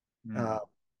 Uh, Hmm.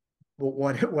 But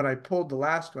when I pulled the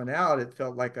last one out, it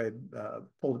felt like I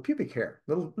pulled a pubic hair,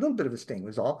 little bit of a sting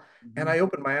was all. And Mm-hmm. I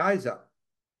opened my eyes up,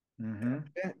 Mm-hmm.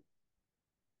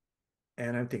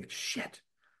 and I'm thinking, shit,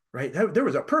 right? There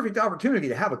was a perfect opportunity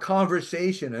to have a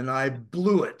conversation, and I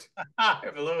blew it, I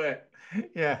blew it.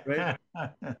 Yeah. right?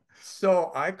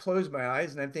 So I closed my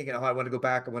eyes, and I'm thinking, oh, I want to go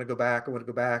back, I want to go back, I want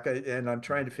to go back, and I'm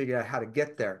trying to figure out how to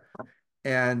get there.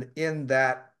 And in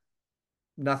that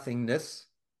nothingness,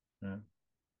 Yeah.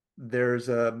 there's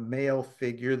a male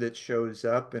figure that shows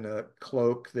up in a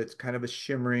cloak that's kind of a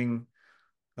shimmering,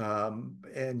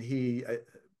 and he,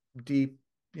 deep,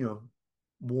 you know,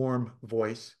 warm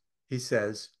voice, he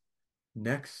says,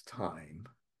 next time,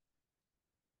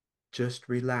 just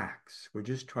relax. We're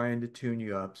just trying to tune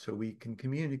you up so we can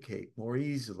communicate more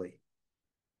easily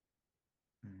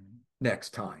Mhm.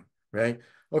 next time, right?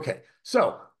 Okay,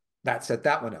 so that set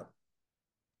that one up.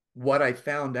 What I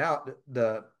found out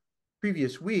the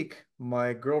previous week,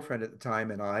 my girlfriend at the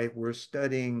time and I were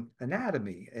studying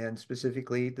anatomy and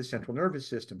specifically the central nervous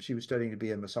system. She was studying to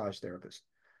be a massage therapist.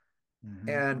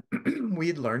 Mhm. And we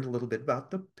had learned a little bit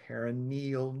about the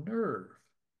perineal nerve,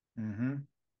 Mhm.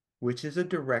 which is a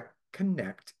direct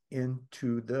connect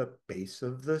into the base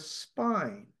of the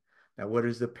spine. Now, what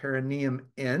is the perineum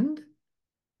end?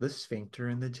 The sphincter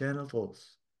and the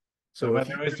genitals. So So when if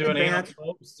they you was can doing anal advance,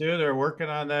 probes too, they're working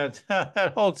on that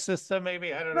that whole system,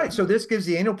 maybe. I don't right, know. so this gives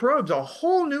the anal probes a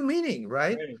whole new meaning,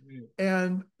 right? Right, right.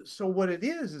 And so what it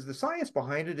is the science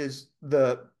behind it is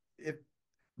the if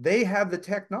they have the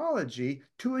technology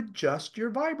to adjust your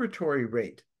vibratory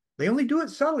rate. They only do it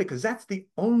subtly because that's the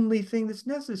only thing that's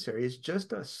necessary. It's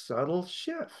just a subtle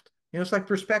shift. You know, it's like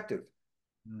perspective,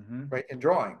 Mhm. right? In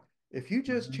drawing. If you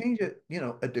just Mhm. change it, you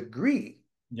know, a degree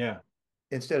Yeah.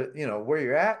 instead of, you know, where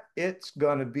you're at, it's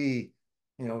going to be,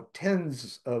 you know,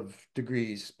 tens of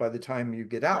degrees by the time you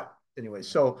get Right. out. Anyway,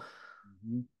 so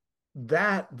Mhm.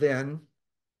 that then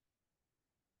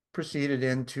proceeded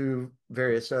into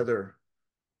various other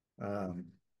um,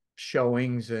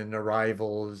 showings and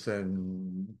arrivals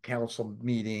and council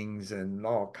meetings and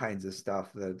all kinds of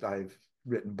stuff that I've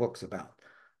written books about.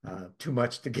 Too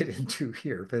much to get into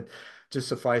here, but just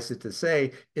suffice it to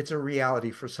say, it's a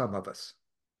reality for some of us.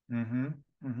 Mhm.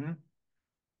 Mhm.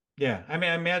 Yeah, I mean,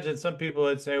 I imagine some people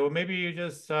would say, well, maybe you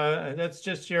just that's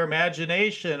just your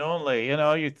imagination only.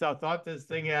 You thought this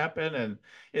thing happened, and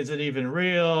is it even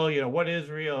real? What is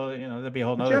real? That'd be a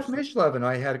whole Well, nother Jeff story. Mishlove and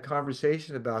I had a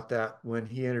conversation about that when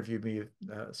he interviewed me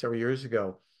several years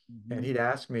ago. And Hmm. he'd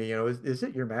asked me, you know, is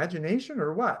it your imagination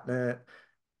or what?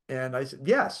 And I said,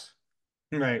 yes.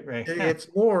 Right, right, It's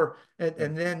more, right,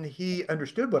 and then he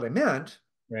understood what I meant,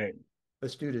 right.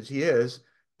 astute as he is,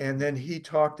 and then he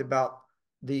talked about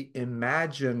the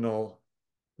imaginal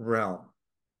realm,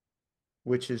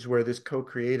 which is where this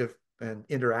co-creative and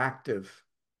interactive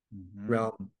Hmm.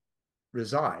 realm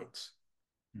resides.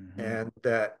 Hmm. And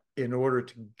that in order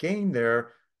to gain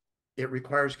there, it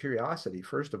requires curiosity,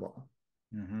 first of all.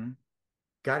 Hmm.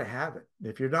 Got to have it.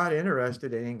 If you're not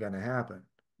interested, it ain't going to happen.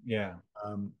 Yeah.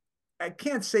 Um, I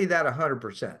can't say that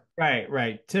 100%. Right,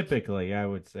 right. Typically, I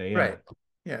would say, yeah. Right.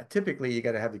 Yeah. Typically, you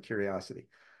got to have the curiosity.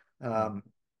 Mm. Um,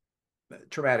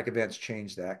 Traumatic events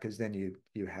change that because then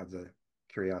you have the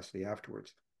curiosity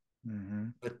afterwards. Hmm.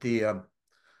 But the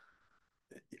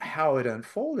how it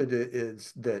unfolded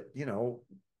is that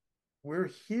we're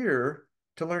here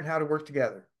to learn how to work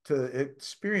together, to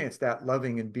experience that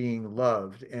loving and being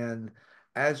loved. And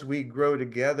as we grow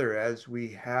together, as we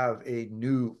have a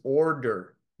new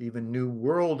order, even new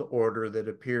world order that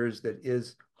appears that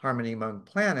is harmony among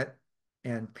planet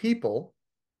and people,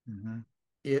 Hmm.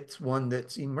 it's one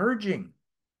that's emerging.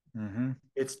 Hmm.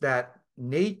 It's that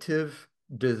native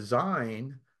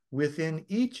design within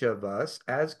each of us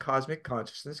as cosmic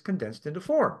consciousness condensed into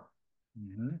form.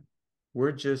 Hmm.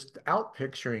 We're just out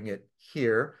picturing it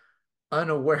here,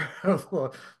 unaware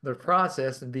of the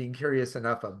process and being curious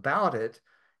enough about it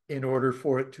in order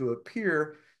for it to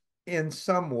appear in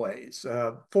some ways.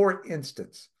 For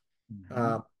instance, Hmm.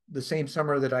 uh, the same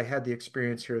summer that I had the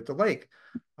experience here at the lake,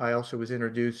 I also was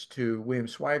introduced to William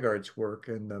Swigard's work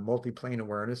in the multi-plane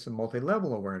awareness and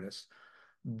multi-level awareness.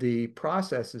 The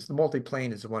process is the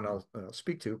multi-plane is the one I'll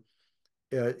speak to.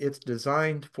 It's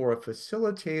designed for a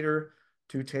facilitator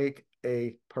to take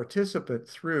a participant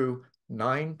through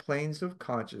 9 planes of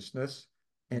consciousness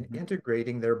and Hmm.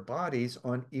 integrating their bodies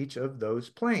on each of those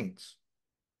planes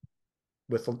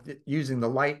with using the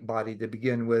light body to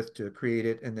begin with to create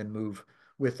it and then move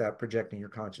with that, projecting your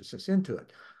consciousness into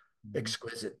it. Hmm.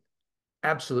 Exquisite,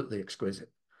 absolutely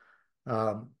exquisite.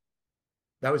 Um,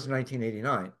 that was in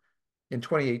 1989. In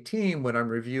 2018, when I'm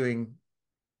reviewing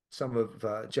some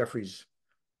of Jeffrey's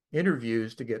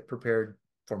interviews to get prepared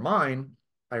for mine,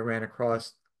 I ran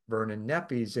across Vernon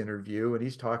Neppi's interview, and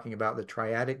he's talking about the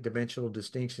triadic dimensional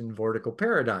distinction vortical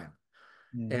paradigm.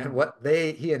 And Mhm. what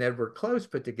he and Edward Close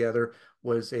put together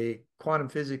was a quantum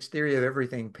physics theory of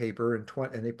everything paper,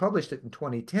 and they published it in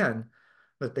 2010.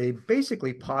 But they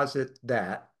basically posit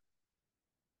that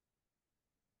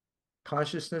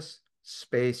consciousness,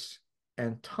 space,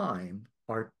 and time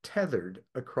are tethered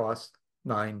across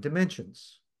 9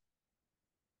 dimensions.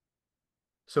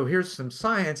 So here's some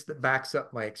science that backs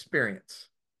up my experience.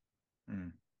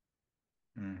 Mm.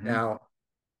 Mhm. Now,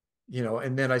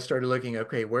 and then I started looking,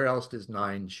 okay, where else does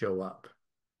 9 show up?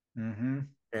 Mhm.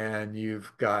 And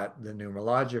you've got the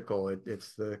numerological,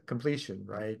 it's the completion,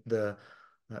 right? The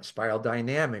spiral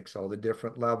dynamics, all the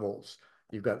different levels.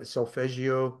 You've got the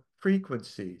solfeggio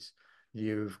frequencies.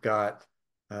 You've got,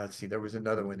 let's see, there was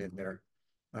another one in there.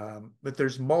 But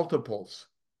there's multiples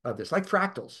of this, like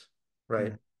fractals,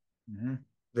 right? Mhm. Mhm.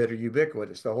 That are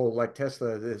ubiquitous. The whole, like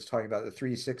Tesla is talking about the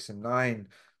 3, 6, and 9,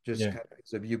 just Yeah. kind of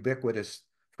is a ubiquitous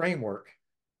framework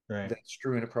Right. that's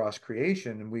strewn across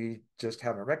creation, and we just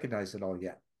haven't recognized it all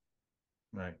yet.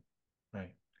 Right.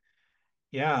 Right.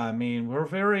 Yeah, I mean, we're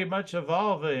very much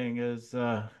evolving as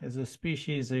a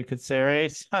species, you could say,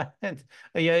 right? And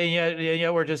yeah,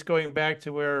 we're just going back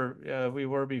to where we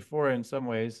were before in some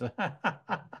ways. In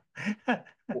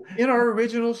our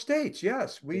original states,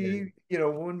 yes. Yeah.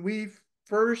 When we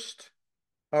first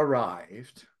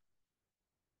arrived,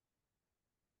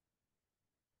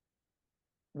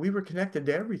 we were connected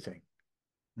to everything.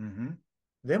 Hmm.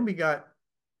 Then we got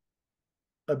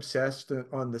obsessed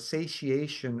on the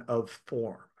satiation of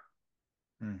form,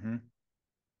 Hmm.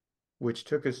 which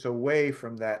took us away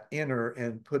from that inner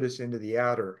and put us into the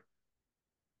outer.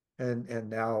 And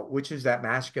now, which is that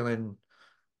masculine,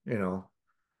 you know,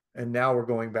 and now we're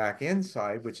going back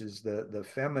inside, which is the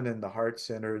feminine, the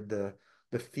heart-centered,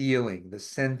 the feeling, the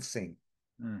sensing.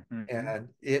 Hmm.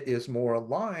 And it is more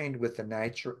aligned with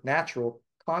the natural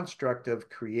construct of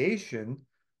creation,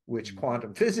 which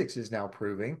quantum physics is now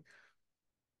proving,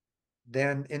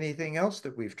 than anything else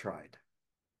that we've tried.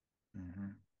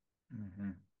 Hmm.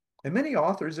 Hmm. And many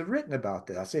authors have written about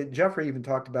this. Jeffrey even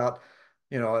talked about,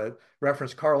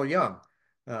 referenced Carl Jung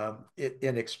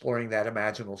in exploring that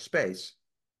imaginal space.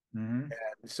 Hmm.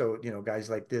 And so, guys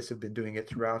like this have been doing it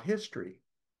throughout history.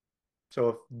 So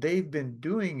if they've been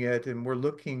doing it and we're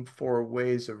looking for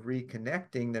ways of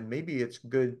reconnecting, then maybe it's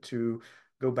good to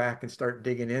go back and start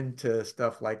digging into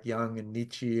stuff like Jung and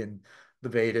Nietzsche and the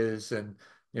Vedas and,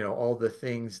 all the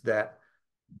things that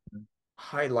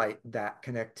highlight that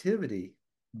connectivity.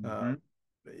 Uh,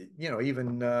 Hmm.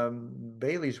 even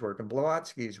Bailey's work and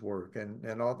Blavatsky's work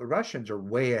and all the Russians are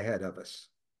way ahead of us,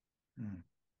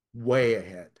 way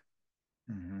ahead.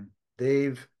 Hmm.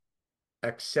 They've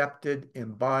accepted,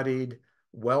 embodied,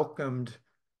 welcomed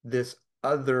this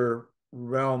other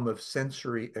realm of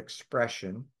sensory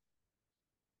expression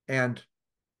and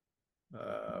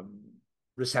um,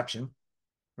 reception,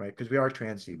 right? Because we are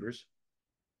transceivers.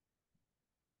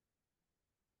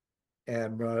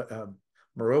 And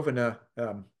Morovina,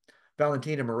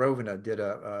 Valentina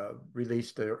Morovina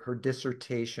released her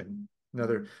dissertation.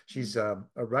 She's a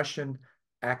Russian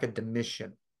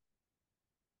academician.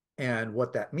 And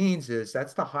what that means is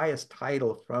that's the highest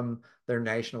title from their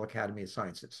National Academy of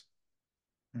Sciences.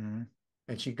 Hmm.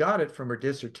 And she got it from her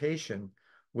dissertation,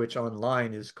 which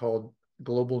online is called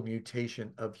Global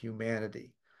Mutation of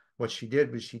Humanity. What she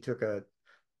did was she took a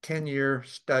 10-year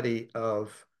study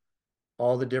of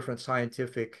all the different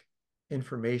scientific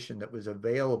information that was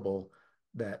available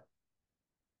that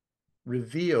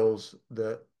reveals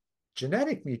the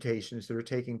genetic mutations that are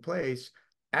taking place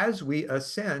as we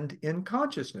ascend in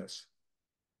consciousness.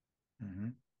 Hmm.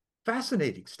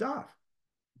 Fascinating stuff.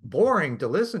 Boring to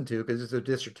listen to because it's a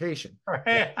dissertation.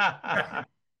 Right.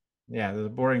 Yeah, there's a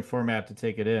boring format to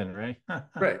take it in, right?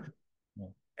 Right. Yeah.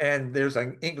 And there's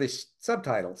English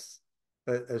subtitles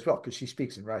as well because she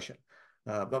speaks in Russian.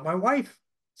 But my wife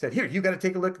said, "Here, you got to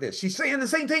take a look at this. She's saying the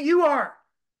same thing you are."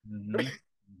 Hmm.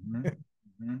 Hmm.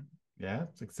 Hmm. Yeah,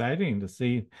 it's exciting to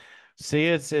see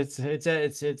it's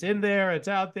in there, it's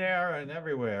out there and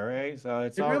everywhere, right? So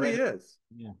it's It really already, is.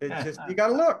 yeah. It's just you got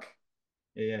to look.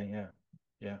 Yeah, yeah,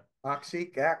 yeah,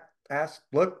 Oxy, act, ask,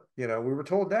 look. We were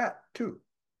told that too.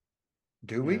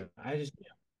 Do yeah. we? I just,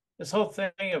 this whole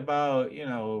thing about,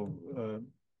 men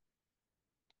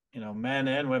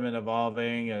and women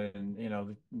evolving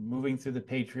and, moving through the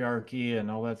patriarchy and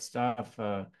all that stuff.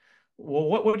 Well,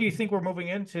 what do you think we're moving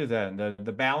into then?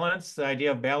 The balance, the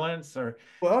idea of balance, or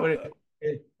Well, what, or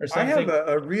I have something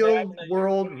a real stagnant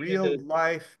world, moving real into,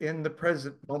 life in the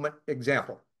present moment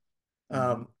example.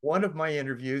 One of my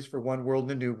interviews for One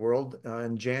World and a New World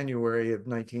in January of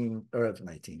 19,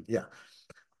 yeah,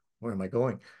 where am I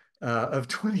going? Of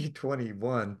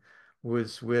 2021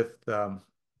 was with, I'm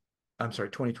sorry,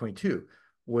 2022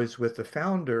 was with the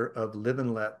founder of Live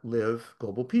and Let Live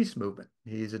Global Peace Movement.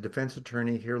 He's a defense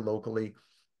attorney here locally,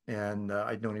 and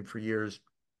I'd known him for years.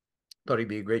 Thought he'd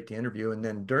be great to interview. And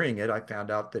then during it, I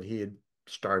found out that he had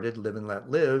started Live and Let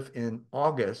Live in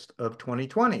August of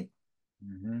 2020,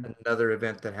 another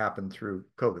event that happened through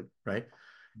COVID, right?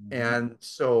 And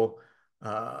so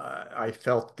I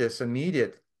felt this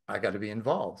immediate, I got to be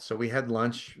involved. So we had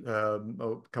lunch a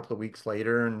couple of weeks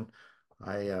later, and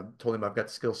I told him I've got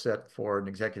the skill set for an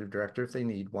executive director if they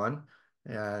need one.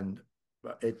 And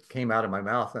it came out of my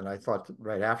mouth, and I thought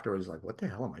right afterwards, like, what the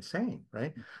hell am I saying,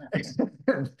 right?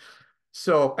 And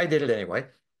so I did it anyway.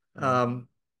 Um,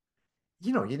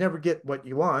 you never get what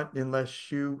you want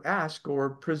unless you ask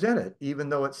or present it, even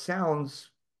though it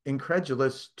sounds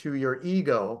incredulous to your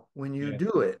ego when you Yes.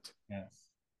 do it. Yes.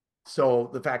 So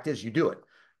the fact is, you do it.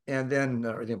 And then,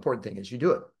 or the important thing is, you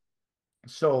do it.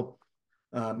 So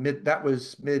that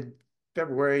was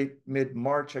mid-February,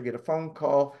 mid-March, I get a phone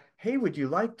call. Hey, would you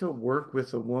like to work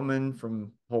with a woman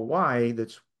from Hawaii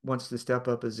that wants to step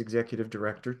up as executive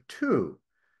director too?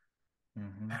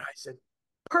 And I said,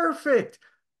 perfect.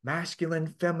 Masculine,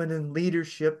 feminine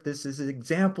leadership. This is an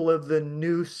example of the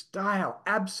new style.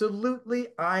 Absolutely,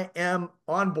 I am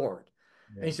on board.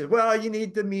 And he Yeah. said, well, you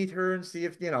need to meet her and see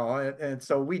if, and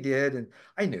so we did. And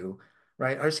I knew,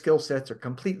 right? Our skill sets are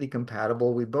completely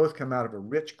compatible. We both come out of a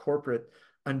rich corporate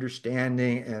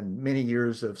understanding and many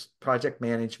years of project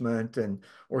management and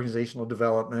organizational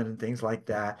development and things like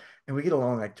that. And we get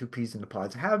along like two peas in the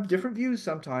pods, have different views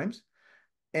sometimes,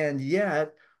 and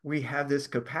yet we have this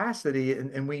capacity,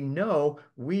 and we know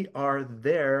we are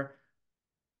there.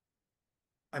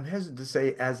 I'm hesitant to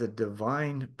say as a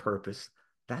divine purpose.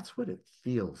 That's what it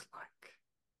feels like.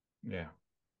 Yeah.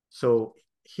 So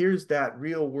here's that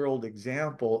real world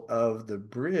example of the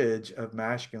bridge of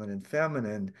masculine and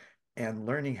feminine and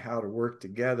learning how to work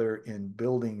together in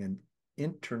building an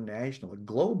international, a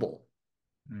global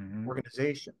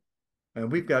organization.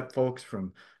 And we've got folks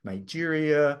from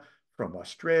Nigeria, from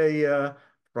Australia,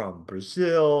 from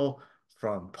Brazil,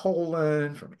 from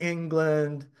Poland, from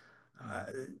England, uh,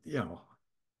 you know,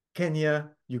 Kenya,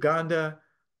 Uganda,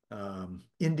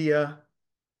 India.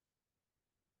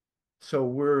 So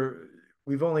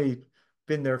we've only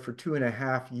been there for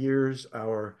 2.5 years.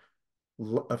 Our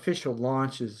official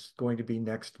launch is going to be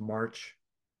next March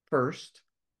 1st.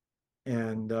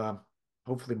 And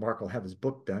hopefully Mark will have his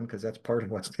book done because that's part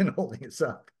of what's been holding us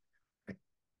up.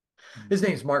 His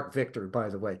name's Mark Victor, by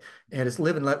the way, and it's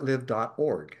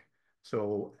liveandletlive.org.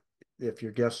 So if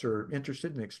your guests are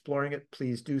interested in exploring it,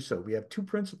 please do so. We have two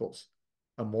principles,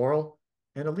 a moral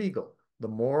and a legal. The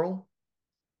moral,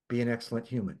 be an excellent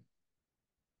human.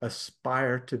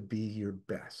 Aspire to be your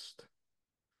best.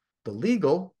 The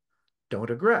legal, don't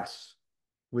aggress,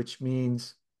 which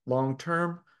means long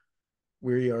term,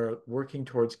 we are working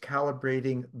towards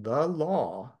calibrating the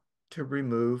law to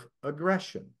remove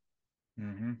aggression.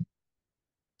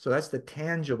 So that's the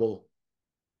tangible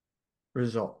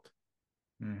result.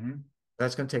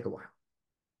 That's going to take a while.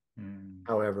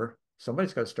 However,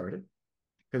 somebody's got to start it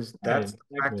because that's the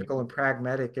practical and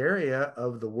pragmatic area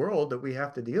of the world that we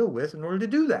have to deal with in order to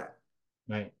do that.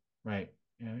 Right. Right.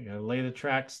 Yeah, you gotta lay the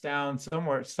tracks down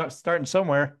somewhere, starting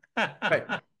somewhere. Right.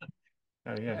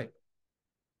 Oh yeah. Right.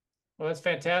 Well, that's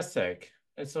fantastic.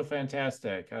 It's so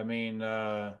fantastic. I mean,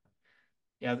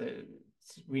 yeah,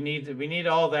 we need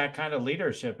all that kind of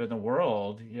leadership in the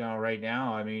world, right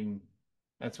now. I mean,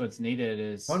 that's what's needed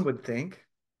One is, would think,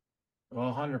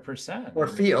 well, 100%. or I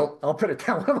mean, feel, I'll put it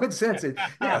down one would sense it.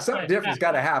 Yeah, something different's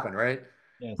got to happen, right?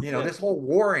 yes, This yes. whole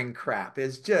warring crap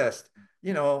is just,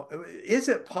 is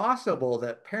it possible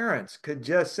that parents could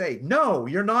just say, no,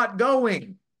 you're not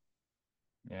going?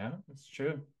 Yeah, it's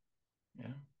true. Yeah,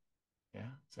 yeah,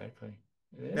 exactly.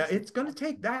 It Now, is. it's going to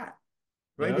take that,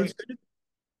 right? Yeah, It's going to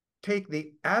take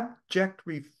the abject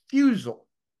refusal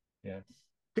yes,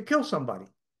 to kill somebody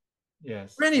for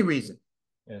yes, any reason.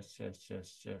 yes, yes,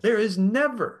 yes, yes. There is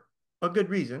never a good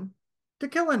reason to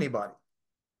kill anybody.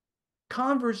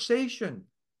 Conversation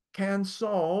can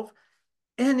solve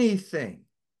anything.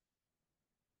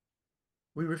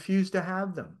 We refuse to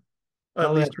have them. At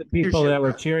Tell least that to people leadership that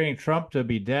were does. cheering Trump to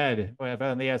be dead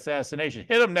on the assassination.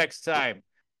 Hit him next time.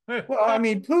 Well, I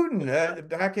mean, Putin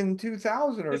back in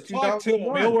 2000 or Just talk to him.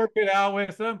 You'll 2001. work it out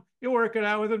with him. You'll work it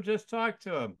out with him. Just talk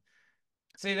to him.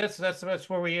 See, that's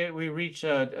where we reach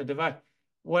a divide.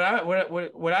 What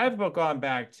I've gone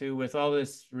back to with all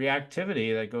this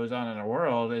reactivity that goes on in our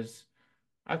world is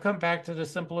I've come back to the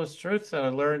simplest truths that I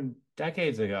learned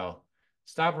decades ago.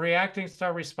 Stop reacting,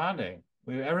 start responding.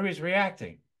 Everybody's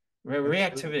reacting. Absolutely.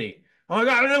 Reactivity. Oh my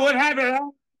God, what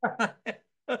happened?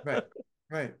 Right.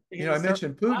 Right. You You know, gotta I start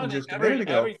mentioned Putin responding. just a minute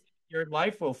ago. Every your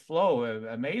life will flow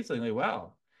amazingly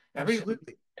well. Everything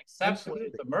Absolutely. except when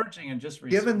it's Absolutely. emerging and just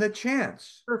Given respond. the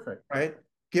chance, Perfect. right?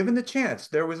 Given the chance,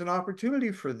 there was an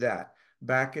opportunity for that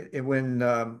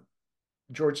when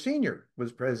George Sr.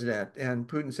 was president, and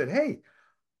Putin said, "Hey,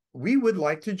 we would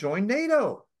like to join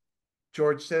NATO."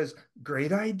 George says,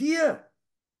 "Great idea."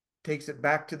 Takes it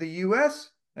back to the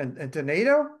US and to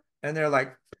NATO, and they're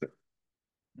like,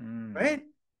 Mm, right?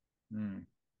 mm,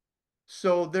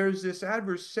 So there's this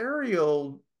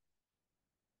adversarial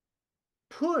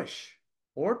push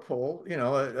or pull,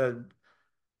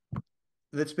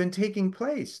 that's been taking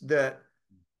place that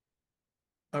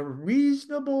a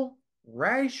reasonable,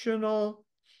 rational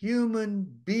human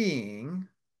being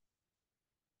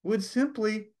would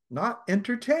simply not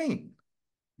entertain.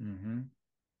 hmm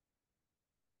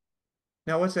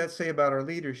Now, what's that say about our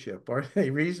leadership? Are they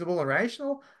reasonable and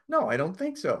rational? No, I don't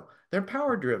think so. They're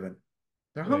power driven.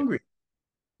 They're Right. hungry.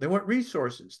 They want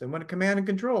resources. They want to command and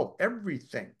control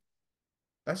everything.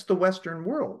 That's the Western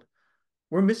world.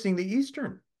 We're missing the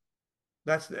Eastern.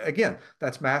 That's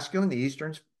masculine. The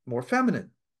Eastern's more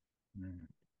feminine, Mm.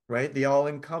 right? The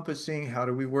all-encompassing, how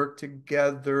do we work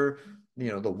together?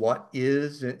 The what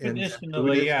is in Zen Traditionally,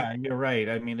 Buddhism. yeah, you're right.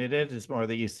 I mean, it is more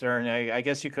the Eastern. I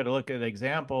guess you could look at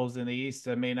examples in the East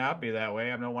that may not be that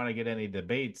way. I don't want to get any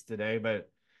debates today, but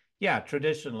yeah,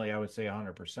 traditionally, I would say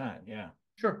 100%. Yeah.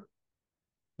 Sure.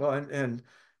 Well, and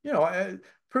you know,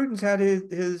 Prudence had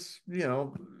his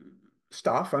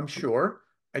stuff, I'm sure.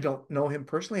 I don't know him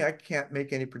personally. I can't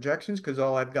make any projections because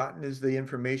all I've gotten is the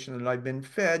information that I've been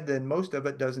fed, and most of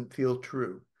it doesn't feel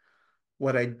true.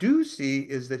 What I do see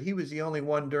is that he was the only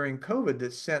one during COVID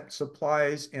that sent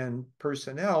supplies and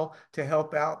personnel to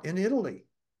help out in Italy.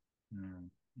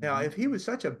 Now, Mm-hmm. if he was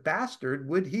such a bastard,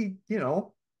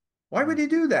 why would he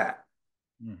do that?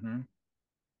 Mm-hmm.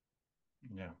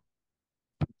 Yeah.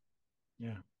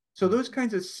 Yeah. So those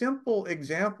kinds of simple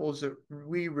examples that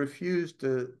we refuse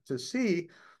to see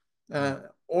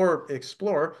or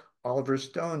explore. Oliver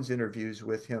Stone's interviews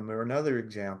with him are another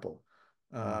example.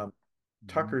 Um,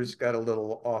 Mm-hmm. Tucker's got a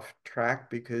little off track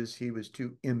because he was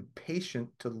too impatient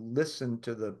to listen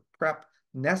to the prep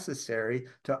necessary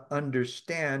to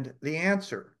understand the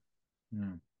answer.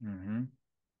 Mm-hmm.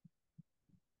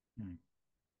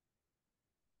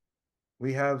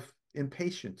 We have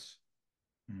impatience.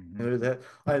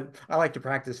 Mm-hmm. I like to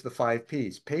practice the 5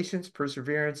 P's: patience,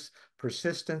 perseverance,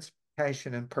 persistence,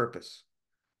 passion, and purpose.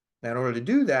 Now, in order to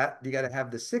do that, you got to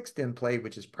have the sixth in play,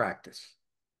 which is practice.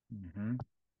 Mm-hmm.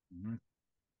 Mm-hmm.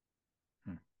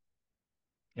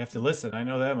 You have to listen. I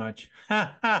know that much. You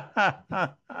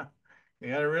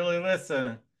got to really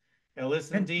listen. You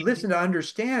listen And deep. listen to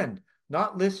understand,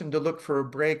 not listen to look for a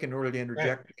break in order to Right.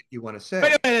 interject what you want to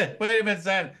Wait a say. minute. Wait a minute,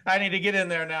 Zen. I need to get in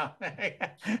there now.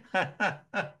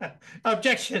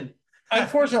 Objection.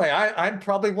 Unfortunately, I'm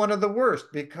probably one of the worst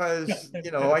because,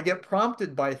 I get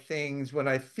prompted by things when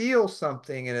I feel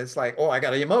something and it's like, oh, I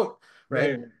got to emote,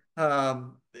 right? Right.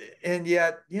 Um, and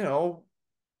yet,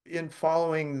 in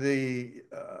following the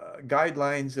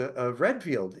guidelines of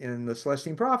Redfield in the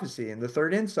Celestine Prophecy and the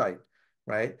Third Insight,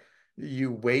 right?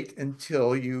 You wait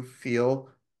until you feel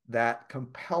that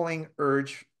compelling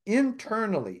urge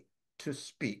internally to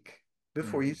speak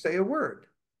before you Mm-hmm. say a word.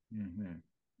 Mm-hmm. Now,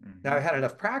 Mm-hmm. I've had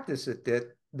enough practice at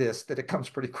this that it comes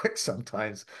pretty quick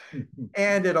sometimes.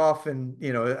 And it often,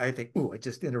 I think, ooh, I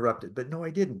just interrupted, but no, I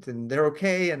didn't. And they're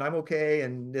okay, and I'm okay,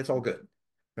 and it's all good,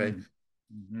 right?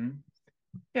 Mm-hmm.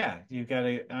 Yeah, you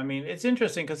gotta, I mean, it's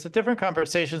interesting because the different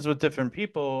conversations with different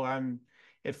people,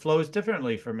 it flows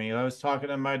differently for me. I was talking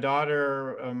to my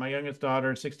daughter, my youngest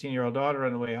daughter, 16-year-old daughter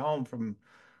on the way home from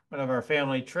one of our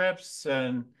family trips,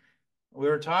 and we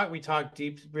talked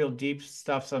deep, real deep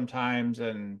stuff sometimes,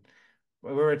 and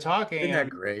we were talking, Isn't that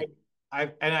and great?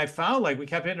 I found like we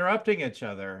kept interrupting each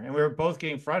other, and we were both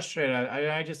getting frustrated.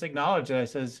 I just acknowledged it. I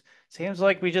says, "Seems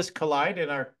like we just collide in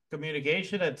our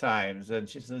communication at times." And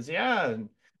she says, "Yeah, and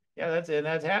yeah, that's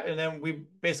happened." And then we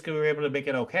basically were able to make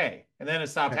it okay, and then it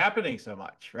stopped Right. happening so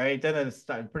much, right? Then it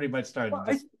started, pretty much started Well,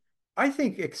 just. I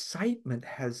think excitement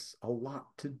has a lot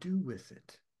to do with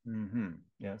it,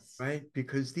 Yes, right?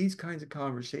 Because these kinds of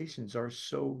conversations are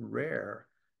so rare.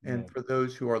 And yeah, for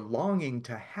those who are longing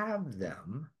to have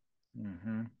them,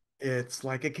 mm-hmm. it's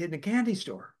like a kid in a candy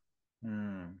store. We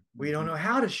don't Mm-hmm. know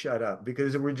how to shut up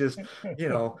because we're just, you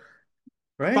know,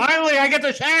 right? Finally, I get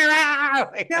to share.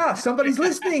 Ah! Yeah, somebody's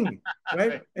listening, right?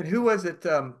 Right. And who was it?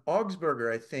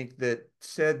 Augsburger, I think, that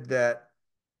said that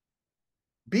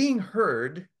being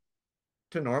heard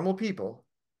to normal people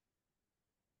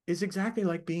is exactly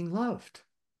like being loved.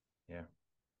 Yeah.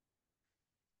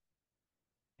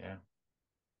 Yeah.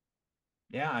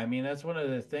 Yeah, I mean that's one of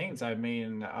the things. I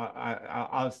mean,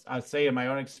 I'll say in my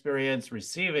own experience,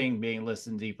 receiving being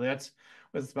listened deeply. That's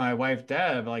with my wife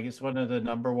Deb. Like it's one of the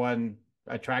number one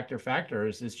attractor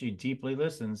factors is she deeply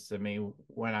listens to me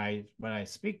when I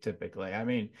speak. Typically, I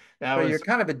mean that Well, you're was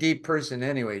kind of a deep person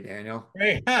anyway, Daniel.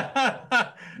 great.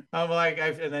 I'm like,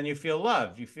 and then you feel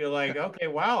loved. You feel like, okay,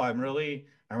 wow, I'm really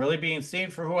being seen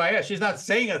for who I am. She's not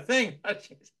saying a thing,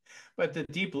 but the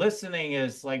deep listening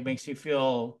is like makes you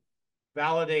feel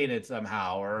validated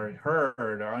somehow or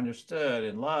heard or understood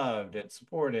and loved and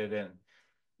supported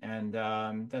and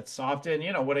that's often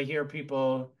what I hear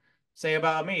people say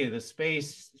about me, the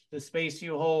space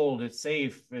you hold, it's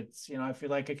safe, it's I feel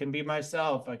like I can be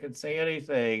myself, I can say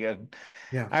anything. And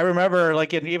Yeah. I remember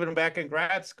like even back in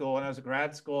grad school, when I was in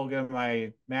grad school getting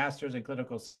my master's in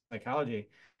clinical psychology,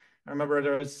 I remember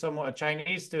there was a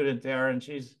Chinese student there, and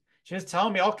she's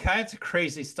telling me all kinds of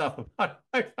crazy stuff about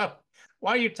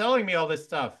why are you telling me all this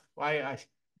stuff?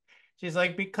 She's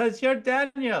like, because you're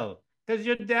Daniel. Because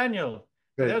you're Daniel.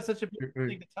 And that Good. was such a beautiful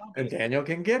thing to tell And me. Daniel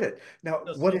can get it. Now,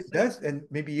 Feels what so it safe. does, and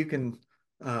maybe you can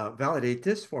validate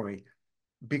this for me,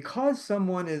 because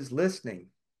someone is listening,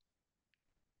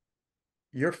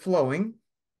 you're flowing,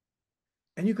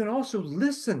 and you can also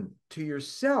listen to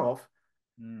yourself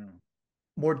Mm,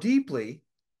 more deeply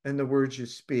in the words you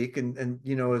speak. And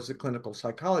as a clinical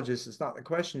psychologist, it's not the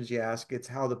questions you ask, it's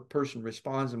how the person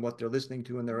responds and what they're listening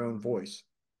to in their own voice,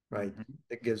 right? mhm,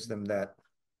 That gives them that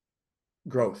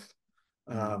growth.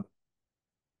 mhm, Um,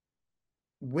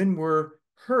 when we're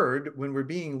heard, when we're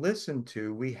being listened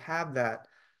to, we have that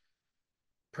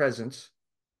presence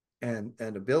and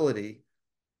ability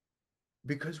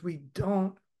because we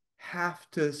don't have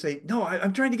to say, no,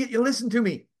 I'm trying to get you to listen to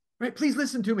me, right? Please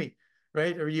listen to me,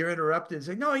 right? Or you're interrupted and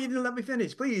say, no, you didn't let me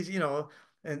finish, please,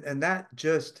 and that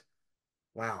just,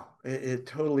 wow, it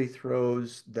totally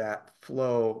throws that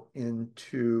flow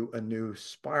into a new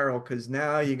spiral because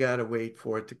now you got to wait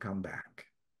for it to come back.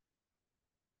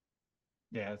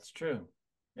 yeah, it's true.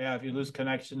 Yeah, if you lose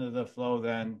connection to the flow,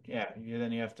 then yeah,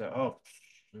 then you have to, oh,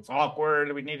 it's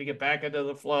awkward. We need to get back into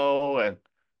the flow and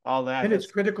all that. And it's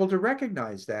That's critical to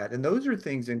recognize that. And those are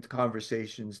things in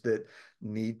conversations that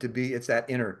need to be, it's that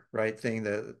inner, right, thing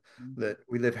that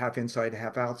we live half inside,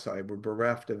 half outside. We're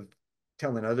bereft of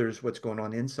telling others what's going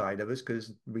on inside of us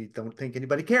because we don't think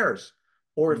anybody cares.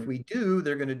 Or if mm-hmm. we do,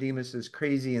 they're going to deem us as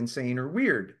crazy, insane, or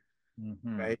weird,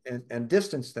 Mm-hmm. right? And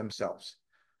distance themselves.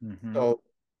 Mm-hmm. So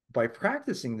by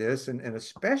practicing this, and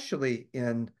especially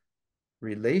in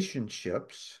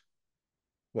relationships,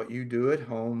 what you do at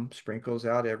home sprinkles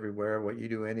out everywhere. What you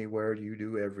do anywhere, you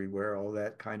do everywhere, all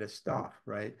that kind of stuff,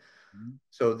 right?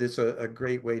 So this is a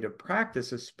great way to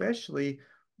practice, especially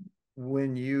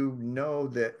when you know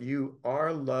that you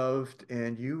are loved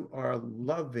and you are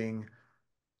loving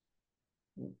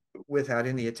without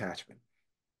any attachment.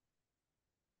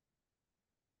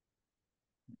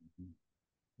 Mm-hmm.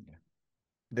 Yeah.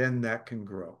 Then that can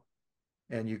grow.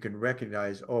 And you can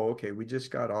recognize, oh, okay, we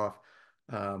just got off.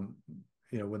 Um,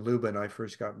 when Luba and I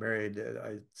first got married,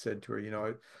 I said to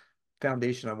her,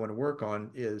 foundation I want to work on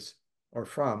is, or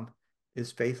from,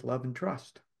 is faith, love, and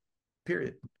trust,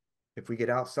 period. If we get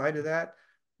outside of that,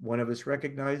 one of us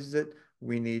recognizes it,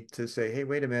 we need to say, hey,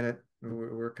 wait a minute,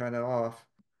 we're kind of off.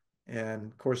 And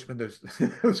of course, when those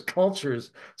those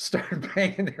cultures start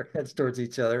banging their heads towards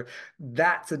each other,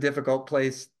 that's a difficult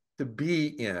place to be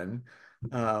in.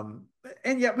 Um,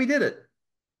 and yet we did it.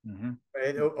 Mm-hmm.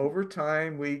 Right? Over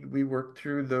time, we worked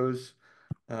through those.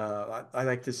 I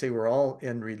like to say we're all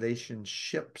in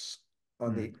relationships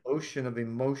on the ocean of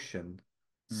emotion,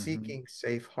 Mm-hmm. seeking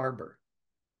safe harbor.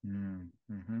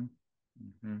 Mm-hmm. Mm-hmm.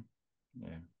 Mm-hmm.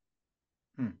 Yeah.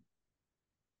 Hmm.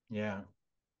 Yeah.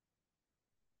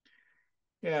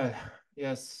 Yeah.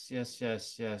 Yes. Yes.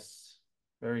 Yes. Yes.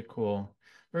 Very cool.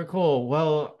 Very cool.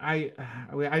 Well, I'd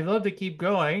love to keep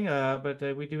going, but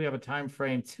we do have a time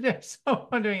frame today, so I'm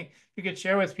wondering if you could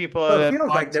share with people Well, it that feels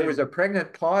like want there was to. a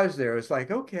pregnant pause there. It's like,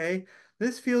 okay,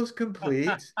 this feels complete.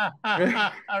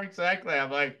 Right? Exactly. I'm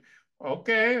like,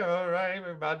 okay, all right,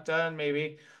 we're about done,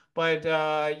 maybe. But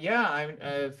yeah,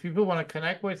 if people want to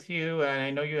connect with you, and I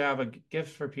know you have a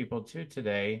gift for people too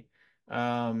today.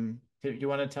 Do you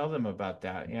want to tell them about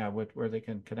that? Yeah, where they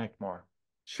can connect more.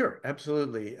 Sure,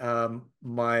 absolutely.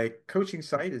 My coaching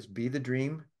site is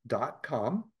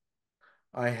bethedream.com.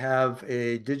 I have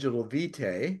a digital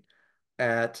vitae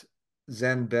at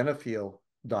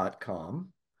zenbenefiel.com,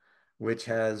 which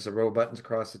has a row of buttons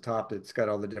across the top that's got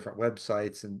all the different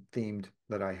websites and themed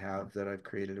that I have that I've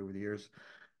created over the years.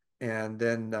 And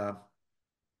then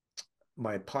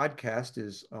my podcast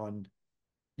is on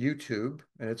YouTube,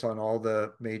 and it's on all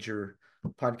the major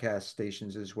podcast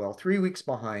stations as well. 3 weeks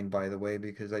behind, by the way,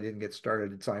 because I didn't get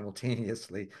started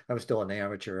simultaneously. I was still an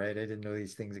amateur, right? I didn't know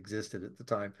these things existed at the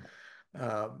time.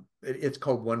 It's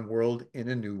called One World in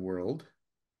a New World,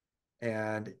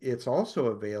 and it's also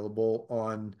available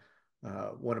on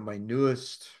one of my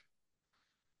newest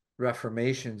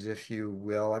reformations, if you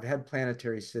will. I've had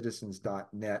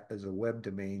planetarycitizens.net as a web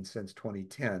domain since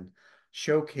 2010,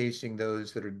 showcasing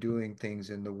those that are doing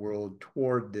things in the world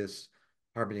toward this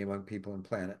harmony among people and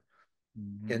planet.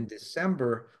 In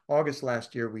December, August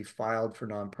last year, we filed for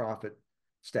nonprofit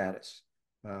status,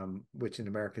 which in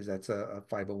America that's a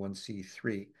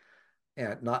 501c3,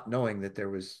 and not knowing that there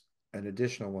was an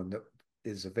additional one that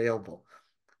is available.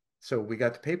 So we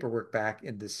got the paperwork back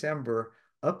in December,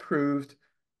 approved.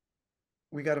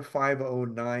 We got a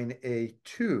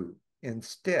 509A2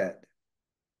 instead,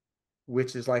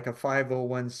 which is like a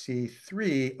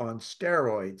 501c3 on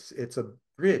steroids. It's a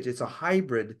bridge, it's a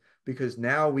hybrid, because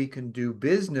now we can do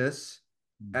business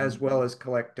as well as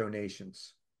collect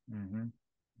donations.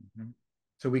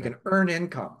 So we can earn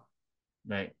income.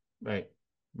 Right, right,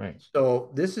 right.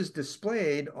 So this is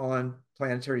displayed on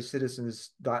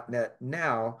planetarycitizens.net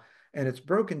now, and it's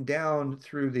broken down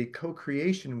through the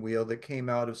co-creation wheel that came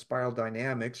out of Spiral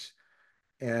Dynamics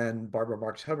and Barbara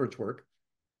Marx Hubbard's work.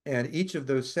 And each of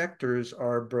those sectors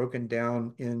are broken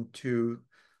down into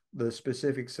the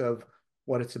specifics of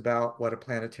what it's about, what a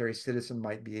planetary citizen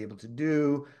might be able to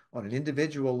do on an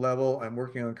individual level. I'm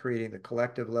working on creating the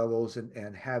collective levels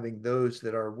and having those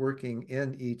that are working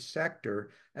in each sector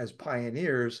as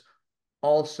pioneers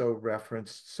also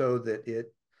referenced so that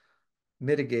it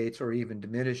mitigates or even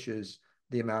diminishes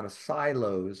the amount of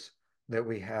silos that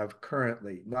we have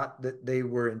currently. Not that they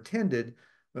were intended,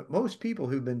 but most people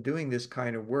who've been doing this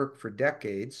kind of work for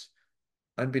decades,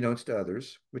 unbeknownst to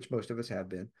others, which most of us have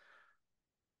been,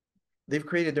 they've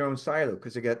created their own silo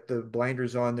because they got the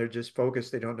blinders on. They're just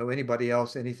focused. They don't know anybody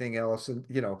else, anything else. And,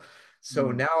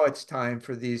 so now it's time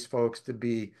for these folks to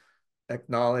be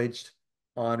acknowledged,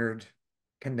 honored,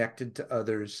 connected to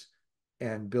others,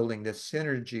 and building this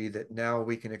synergy that now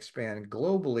we can expand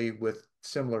globally with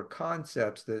similar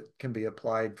concepts that can be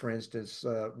applied, for instance,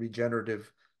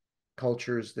 regenerative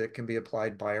cultures that can be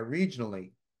applied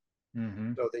bioregionally.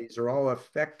 So these are all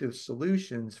effective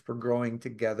solutions for growing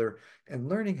together and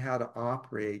learning how to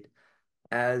operate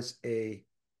as a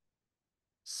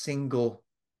single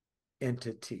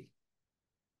entity,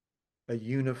 a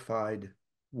unified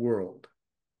world.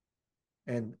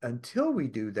 And until we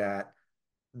do that,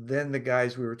 then the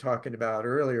guys we were talking about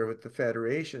earlier with the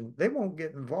Federation, they won't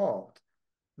get involved.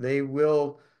 They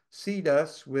will seed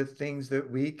us with things that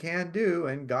we can do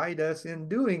and guide us in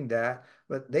doing that,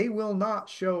 but they will not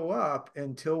show up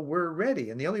until we're ready.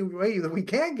 And the only way that we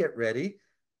can get ready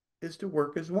is to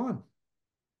work as one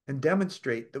and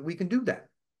demonstrate that we can do that.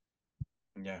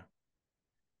 Yeah.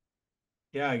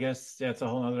 Yeah, I guess that's a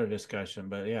whole other discussion,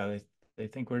 but yeah, they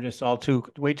think we're just all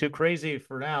way too crazy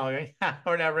for now.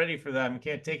 We're not ready for that. We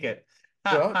can't take it.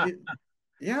 Well,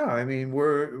 yeah, I mean,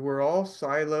 we're all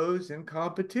silos in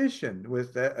competition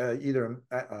with either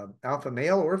alpha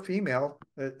male or female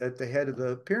at the head of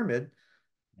the pyramid,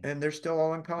 and they're still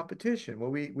all in competition.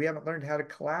 Well, we haven't learned how to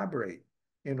collaborate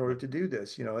in order to do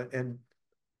this, and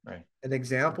Right. an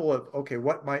example of, okay,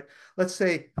 let's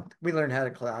say we learn how to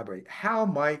collaborate. How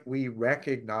might we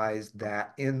recognize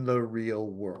that in the real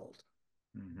world,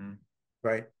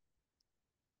 right?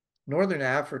 Northern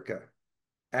Africa,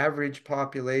 average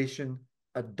population,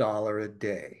 $1 a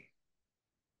day.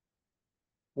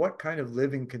 What kind of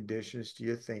living conditions do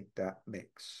you think that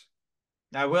makes?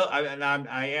 I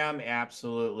am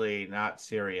absolutely not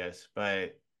serious,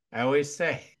 but I always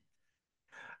say,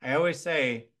 I always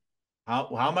say,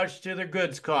 how much do their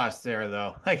goods cost there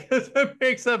though? Like it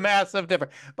makes a massive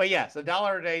difference. But yes,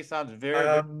 $1 a day sounds very,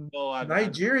 very low on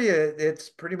Nigeria, it's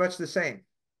pretty much the same,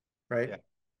 right?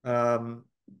 yeah. Um,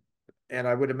 and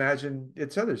I would imagine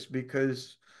it's others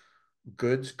because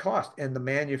goods cost, and the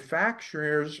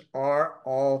manufacturers are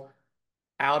all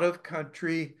out of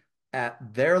country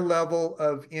at their level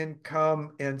of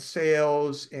income and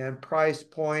sales and price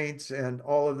points and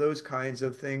all of those kinds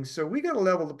of things. So we got to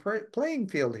level the playing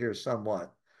field here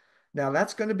somewhat. Now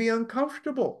that's going to be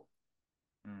uncomfortable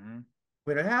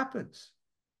when it happens.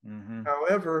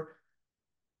 However,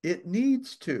 it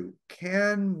needs to.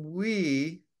 Can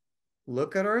we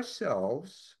look at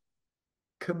ourselves,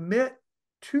 commit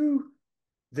to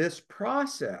this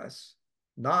process,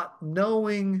 not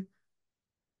knowing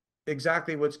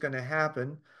exactly what's going to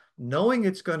happen, knowing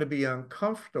it's going to be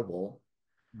uncomfortable,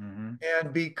 Mm-hmm.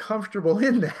 and be comfortable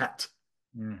in that.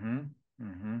 Mm-hmm.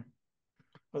 Mm-hmm.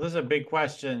 Well, those are big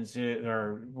questions that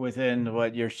are within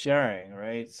what you're sharing,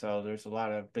 right? So there's a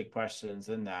lot of big questions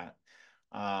in that.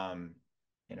 Um,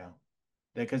 you know,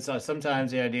 because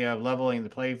sometimes the idea of leveling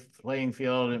the playing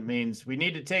field, it means we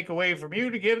need to take away from you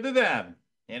to give to them,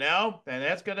 and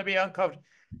that's going to be uncomfortable.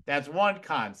 That's one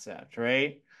concept,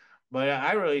 right? But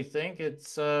I really think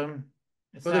it's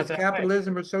Whether not it's that way.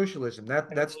 capitalism or socialism, that's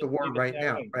the Let's war leave it right that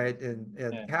now, way. right? And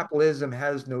Yeah. capitalism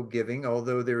has no giving,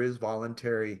 although there is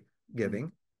voluntary Mm-hmm.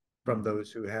 giving from those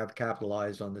who have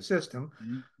capitalized on the system.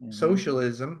 Mm-hmm.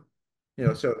 Socialism,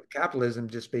 so capitalism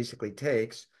just basically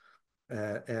takes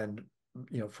and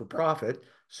for profit.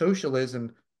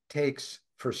 Socialism takes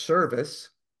for service.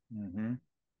 Mm-hmm.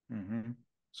 Mm-hmm.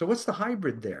 So what's the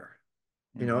hybrid there?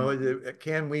 Mm-hmm.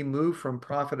 Can we move from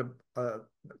profit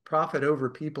over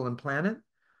people and planet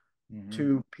Mm-hmm.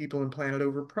 to people and planet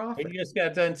over profit? You just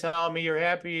got done telling me you're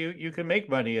happy you can make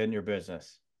money in your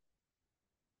business.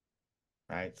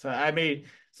 Right. So I mean,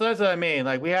 so that's what I mean.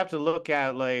 Like we have to look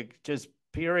at like just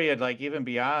period, like even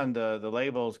beyond the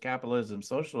labels, capitalism,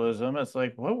 socialism. It's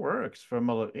like what works from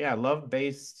a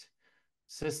love-based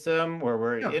system where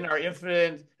we're Yeah. in our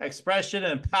infinite expression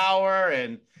and power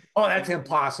and Oh, you that's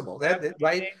impossible. Right?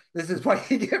 know, This is what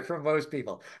you get from most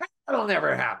people. That'll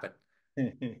never happen.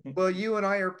 happy. Well, you and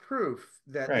I are proof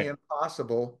that the Right.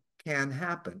 impossible can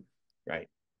happen. Right.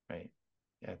 Right.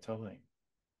 Yeah, totally.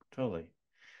 Totally.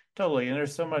 Totally. And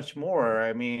there's so much more.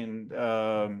 I mean,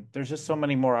 there's just so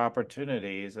many more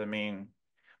opportunities. I mean,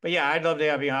 but yeah, I'd love to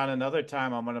have you on another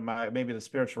time on one of my, maybe the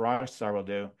spiritual rock star will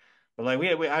do. But like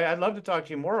I'd love to talk to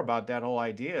you more about that whole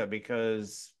idea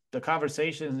because the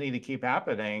conversations need to keep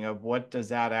happening of what does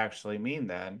that actually mean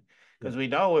then? Yeah. Because we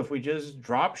know if we just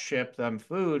drop ship them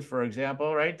food, for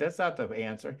example, right? That's not the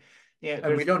answer. Yeah, And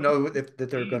we there's don't know if that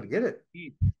they're going deep, to get it.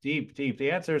 deep.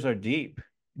 The answers are deep.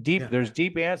 Deep. Yeah. There's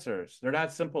deep answers. They're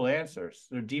not simple answers.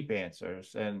 They're deep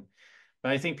answers.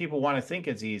 But I think people want to think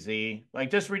it's easy.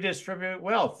 Like just redistribute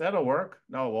wealth. That'll work.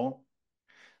 No, it won't.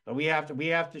 But we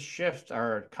have to shift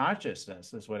our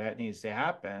consciousness is what needs to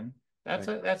happen. Right.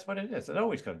 That's what it is. It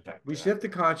always comes back We to that. shift the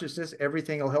consciousness,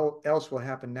 everything else will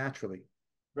happen naturally.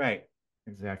 Right.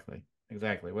 Exactly.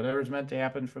 Exactly. Whatever's meant to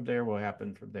happen from there will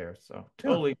happen from there. So Yeah.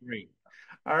 totally agree.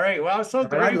 All right. Well, it's so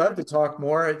And I'd great. love to talk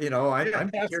more. Yeah,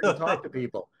 I'm just here to talk absolutely. to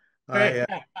people. Right.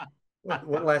 I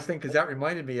One last thing, because that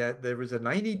reminded me, there was a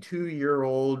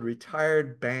 92-year-old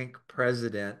retired bank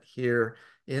president here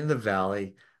in the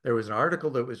Valley. There was an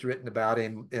article that was written about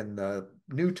him in the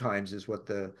New Times, is what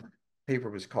the paper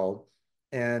was called.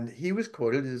 And he was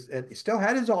quoted as, and he still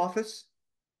had his office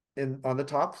on the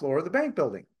top floor of the bank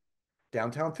building,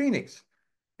 downtown Phoenix.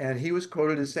 And he was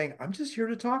quoted as saying, "I'm just here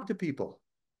to talk to people."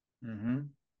 Mm-hmm.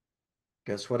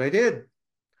 Guess what I did?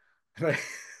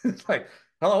 It's like,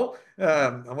 hello, I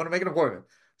want to make an appointment.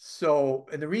 So,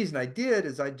 and the reason I did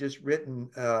is I'd just written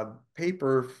a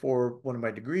paper for one of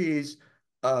my degrees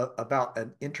about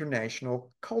an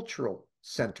international cultural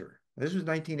center. This was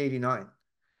 1989.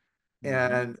 Mm-hmm.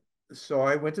 And so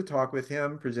I went to talk with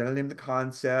him, presented him the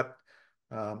concept.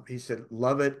 He said,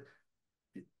 "Love it,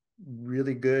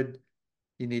 really good.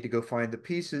 You need to go find the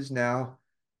pieces now."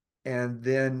 And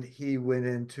then he went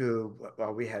into,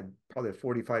 well, we had probably a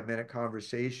 45-minute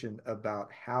conversation about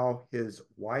how his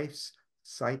wife's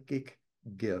psychic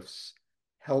gifts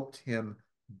helped him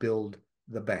build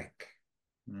the bank.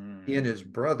 He and Mm-hmm. his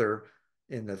brother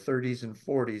in the 30s and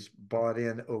 40s bought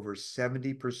in over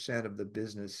 70% of the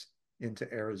business into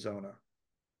Arizona.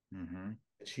 Mm-hmm.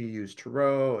 She used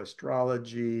tarot,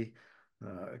 astrology,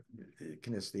 uh,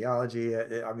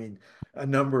 kinesiology. I mean, a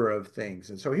number of things.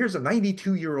 And so here's a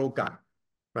 92-year-old guy,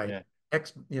 right? Yeah.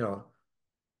 Ex,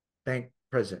 bank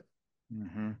president.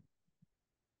 Mm-hmm.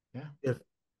 Yeah. If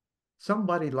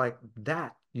somebody like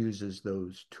that uses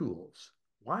those tools,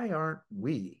 why aren't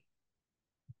we?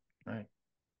 Right.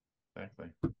 Exactly.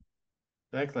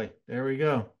 Exactly. There we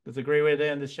go. That's a great way to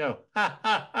end the show.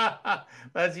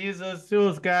 Let's use those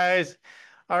tools, guys.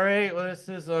 All right. Well, this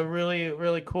is a really,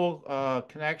 really cool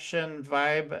connection,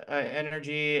 vibe,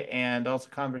 energy, and also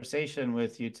conversation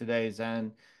with you today,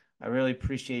 Zen. I really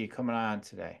appreciate you coming on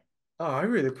today. Oh, I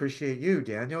really appreciate you,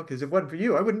 Daniel, because if it wasn't for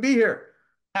you, I wouldn't be here.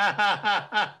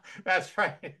 That's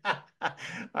right.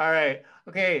 All right.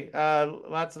 Okay.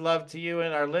 Lots of love to you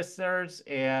and our listeners,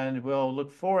 and we'll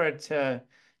look forward to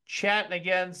chatting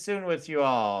again soon with you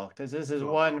all, because this is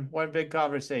Oh. one big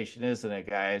conversation, isn't it,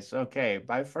 guys? Okay,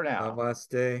 bye for now.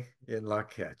 Namaste in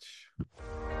Lak'ech.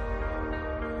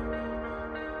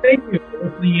 Thank you for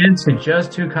listening in to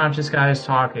Just Two Conscious Guys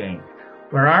Talking,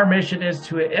 where our mission is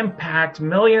to impact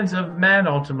millions of men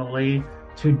ultimately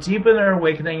to deepen their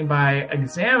awakening by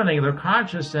examining their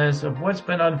consciousness of what's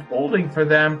been unfolding for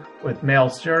them with male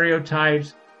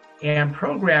stereotypes and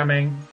programming